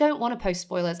want to post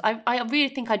spoilers. I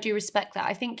really think I do respect that.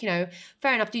 I think, you know,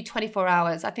 fair enough, do 24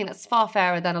 hours. I think that's far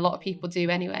fairer than a lot of people do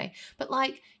anyway. But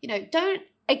like, you know, don't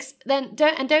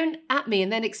at me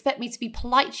and then expect me to be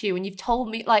polite to you when you've told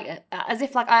me, like, as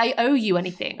if like I owe you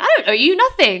anything. I don't owe you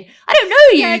nothing. I don't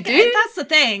know you, dude. That's the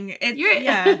thing.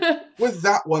 Yeah. With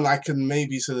that one, I can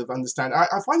maybe sort of understand. I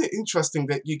find it interesting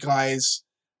that you guys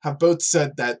have both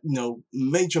said that, you know,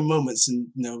 major moments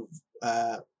in, you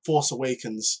know, Force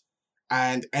Awakens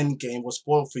and Endgame was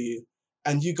spoiled for you,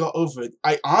 and you got over it.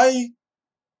 I'd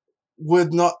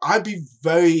be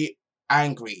very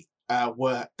angry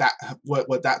were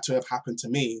that to have happened to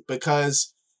me,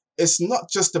 because it's not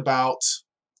just about,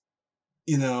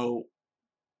 you know,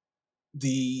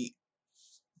 the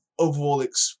overall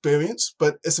experience,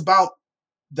 but it's about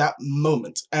that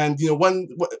moment. And you know,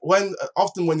 when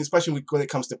often when especially when it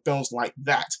comes to films like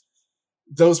that,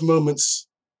 those moments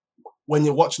when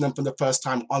you're watching them for the first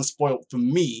time unspoiled, for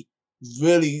me,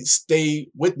 really stay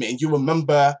with me, and you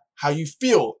remember how you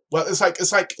feel. Well, it's like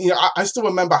you know, I still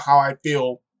remember how I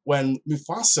feel when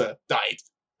Mufasa died.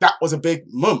 That was a big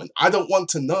moment. I don't want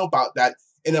to know about that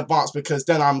in advance, because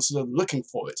then I'm sort of looking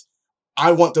for it.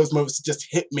 I want those moments to just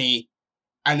hit me,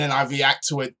 and then I react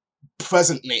to it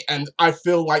presently. And I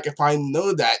feel like if I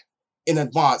know that in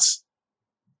advance,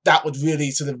 that would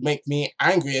really sort of make me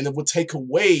angry, and it would take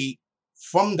away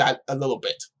from that a little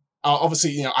bit. Obviously,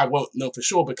 you know, I won't know for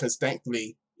sure, because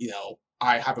thankfully, you know,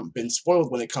 I haven't been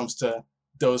spoiled when it comes to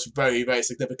those very, very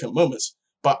significant moments.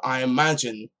 But I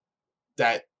imagine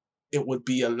that it would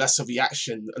be a lesser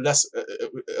reaction than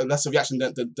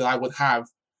I would have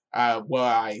were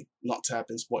I not to have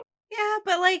been spoiled. Yeah,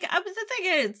 but like, the thing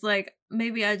is, like,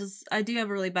 maybe I do have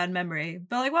a really bad memory,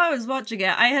 but like while I was watching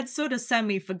it, I had sort of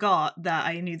semi-forgot that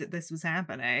I knew that this was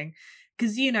happening.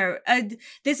 Because, you know,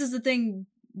 this is the thing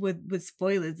with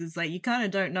spoilers, is like, you kind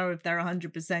of don't know if they're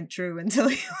 100% true until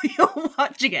you're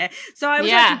watching it. So I was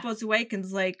watching Force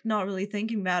Awakens, like, not really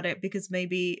thinking about it, because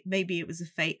maybe it was a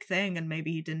fake thing and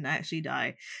maybe he didn't actually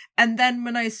die. And then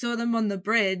when I saw them on the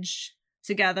bridge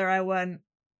together, I went,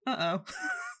 uh-oh.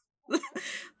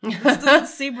 This doesn't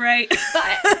seem right.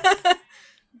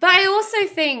 But I also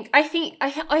think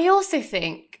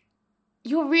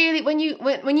you're really, when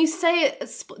you say it,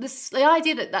 the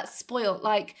idea that that's spoiled,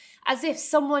 like as if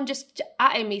someone just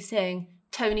at me saying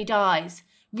Tony dies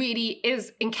really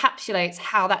encapsulates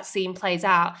how that scene plays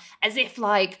out, as if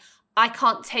like I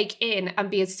can't take in and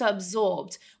be so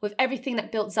absorbed with everything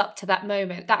that builds up to that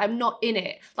moment that I'm not in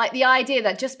it. Like the idea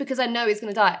that just because I know he's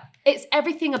going to die, it's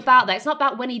everything about that. It's not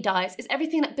about when he dies. It's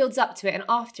everything that builds up to it and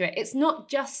after it. It's not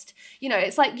just, you know,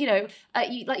 it's like, you know,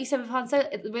 like you said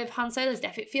with Han Solo's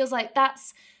death, it feels like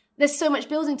there's so much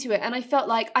building to it. And I felt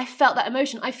that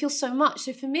emotion. I feel so much.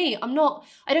 So for me,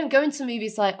 I don't go into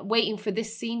movies like waiting for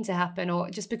this scene to happen or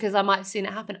just because I might have seen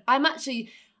it happen.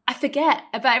 I forget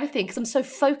about everything because I'm so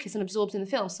focused and absorbed in the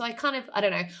film. So I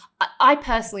don't know. I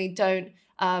personally don't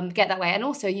get that way. And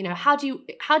also, you know, how are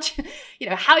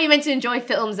you meant to enjoy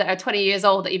films that are 20 years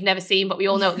old that you've never seen, but we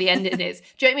all know what the ending is?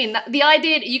 Do you know what I mean? The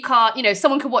idea that you can't, you know,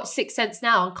 someone could watch Sixth Sense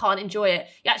now and can't enjoy it.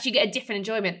 You actually get a different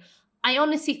enjoyment. I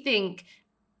honestly think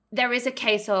there is a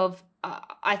case of,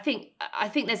 I think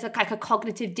there's like a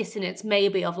cognitive dissonance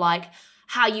maybe of like,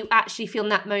 how you actually feel in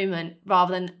that moment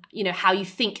rather than, you know, how you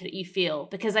think that you feel.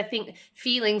 Because I think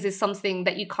feelings is something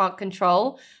that you can't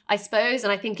control, I suppose.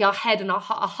 And I think our head and our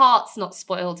heart's not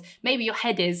spoiled. Maybe your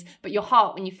head is, but your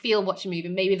heart, when you feel watching a movie,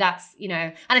 maybe that's, you know,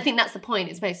 and I think that's the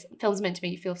point. Films are meant to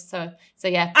make you feel so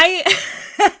yeah.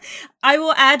 I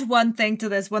will add one thing to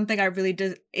this. One thing I really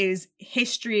do is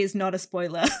history is not a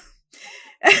spoiler.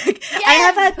 Yes! I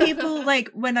have had people like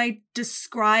when I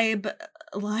describe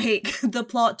like the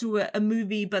plot to a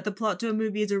movie, but the plot to a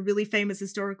movie is a really famous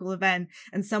historical event,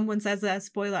 and someone says that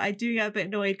spoiler, I do get a bit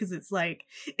annoyed because it's like,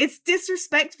 it's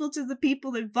disrespectful to the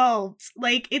people involved.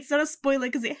 Like, it's not a spoiler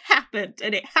because it happened,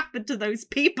 and it happened to those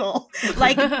people.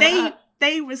 Like, they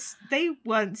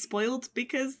weren't spoiled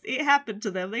because it happened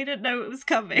to them. They didn't know it was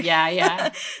coming.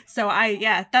 Yeah. So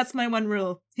that's my one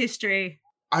rule. History.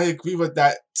 I agree with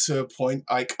that to a point.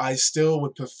 Like, I still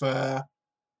would prefer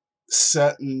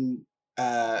certain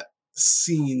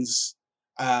scenes,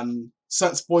 certain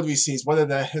spoilery scenes, whether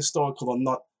they're historical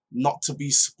or not to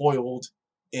be spoiled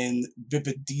in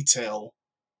vivid detail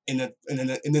in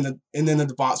an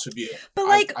advanced review. But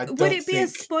like, would it be a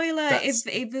spoiler if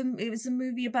it was a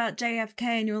movie about JFK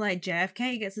and you're like,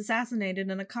 JFK gets assassinated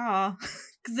in a car?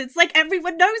 Because it's like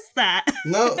everyone knows that.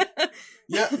 No.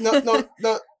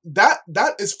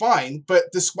 That is fine, but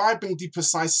describing the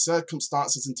precise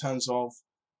circumstances in terms of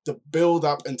the build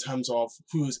up, in terms of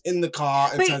who's in the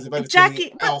car, in terms of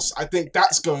everything else, I think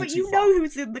that's going too far. But you know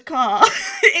who's in the car.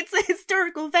 It's a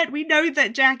historical event. We know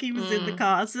that Jackie was in the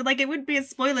car, so like it wouldn't be a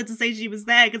spoiler to say she was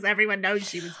there because everyone knows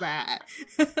she was there.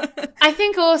 I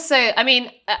think also, I mean,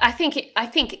 I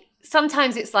think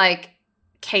sometimes it's like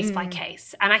case by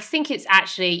case, and I think it's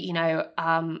actually, you know,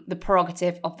 the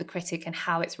prerogative of the critic and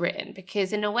how it's written,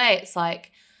 because in a way it's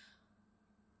like,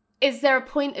 is there a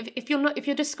point of, if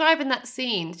you're describing that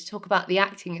scene to talk about the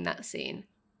acting in that scene,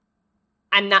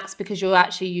 and that's because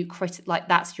that's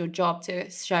your job to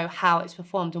show how it's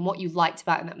performed and what you liked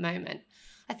about it in that moment,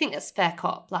 I think that's fair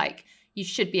cop. Like, you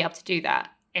should be able to do that.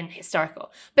 in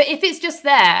historical. But if it's just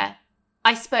there,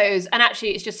 I suppose, and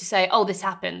actually it's just to say, oh, this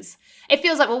happens. It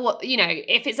feels like, well, what, you know,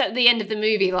 if it's at the end of the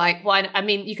movie, like, why? I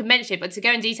mean, you can mention it, but to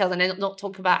go in detail and then not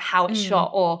talk about how it's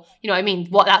shot or, you know, I mean,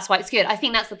 that's why it's good. I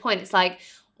think that's the point. It's like,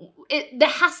 there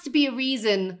has to be a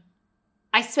reason,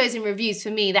 I suppose, in reviews for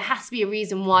me, there has to be a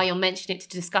reason why you're mentioning it to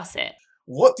discuss it.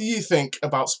 What do you think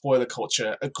about spoiler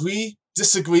culture? Agree?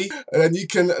 Disagree? And then you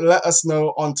can let us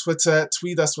know on Twitter.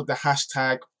 Tweet us with the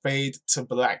hashtag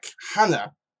 #FadeToBlack.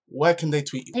 Hannah, where can they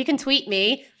tweet you? You can tweet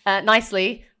me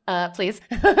nicely, please.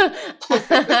 Don't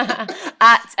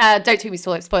tweet me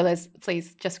spoilers,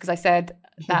 please. Just because I said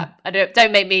that.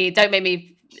 Don't make me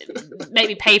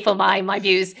pay for my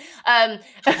views.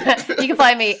 You can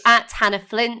find me at Hannah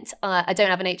Flint. I don't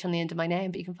have an H on the end of my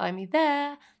name, but you can find me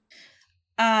there.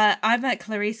 I'm at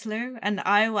Clarice Liu, and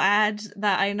I will add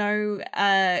that I know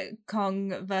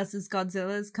Kong versus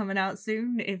Godzilla is coming out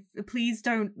soon. Please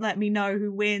don't let me know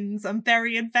who wins. I'm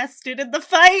very invested in the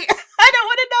fight. I don't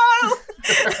want to know.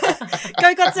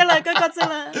 Go Godzilla! Go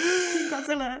Godzilla! Team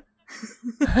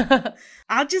Godzilla!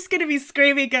 I'm just gonna be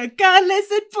screaming, go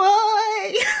lizard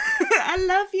boy! I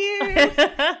love you.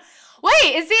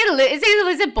 Wait, is he the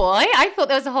lizard boy? I thought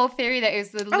there was a whole theory that it was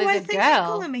the lizard I think girl. they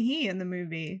call him a he in the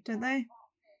movie, don't they?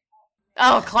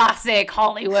 Oh, classic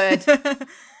Hollywood.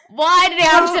 Why did they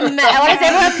have to why does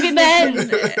everyone have to be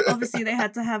men? Obviously, they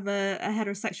had to have a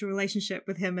heterosexual relationship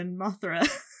with him and Mothra.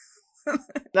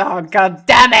 Oh, god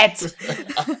damn it.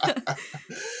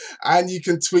 And you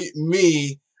can tweet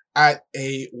me at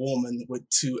a woman with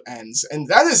 2 N's. And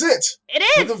that is it. It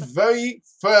is. For the very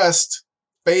first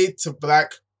Fade to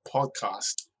Black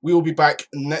podcast. We will be back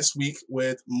next week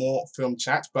with more film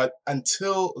chat. But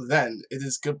until then, it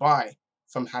is goodbye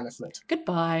from Hannah Flint.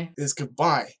 Goodbye. It is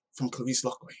goodbye from Clarice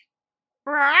Lockway.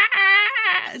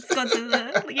 It's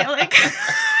Godzilla yelling.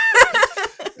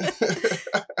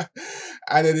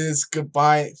 And it is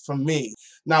goodbye from me.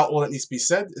 Now, all that needs to be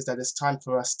said is that it's time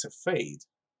for us to fade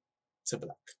to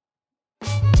black.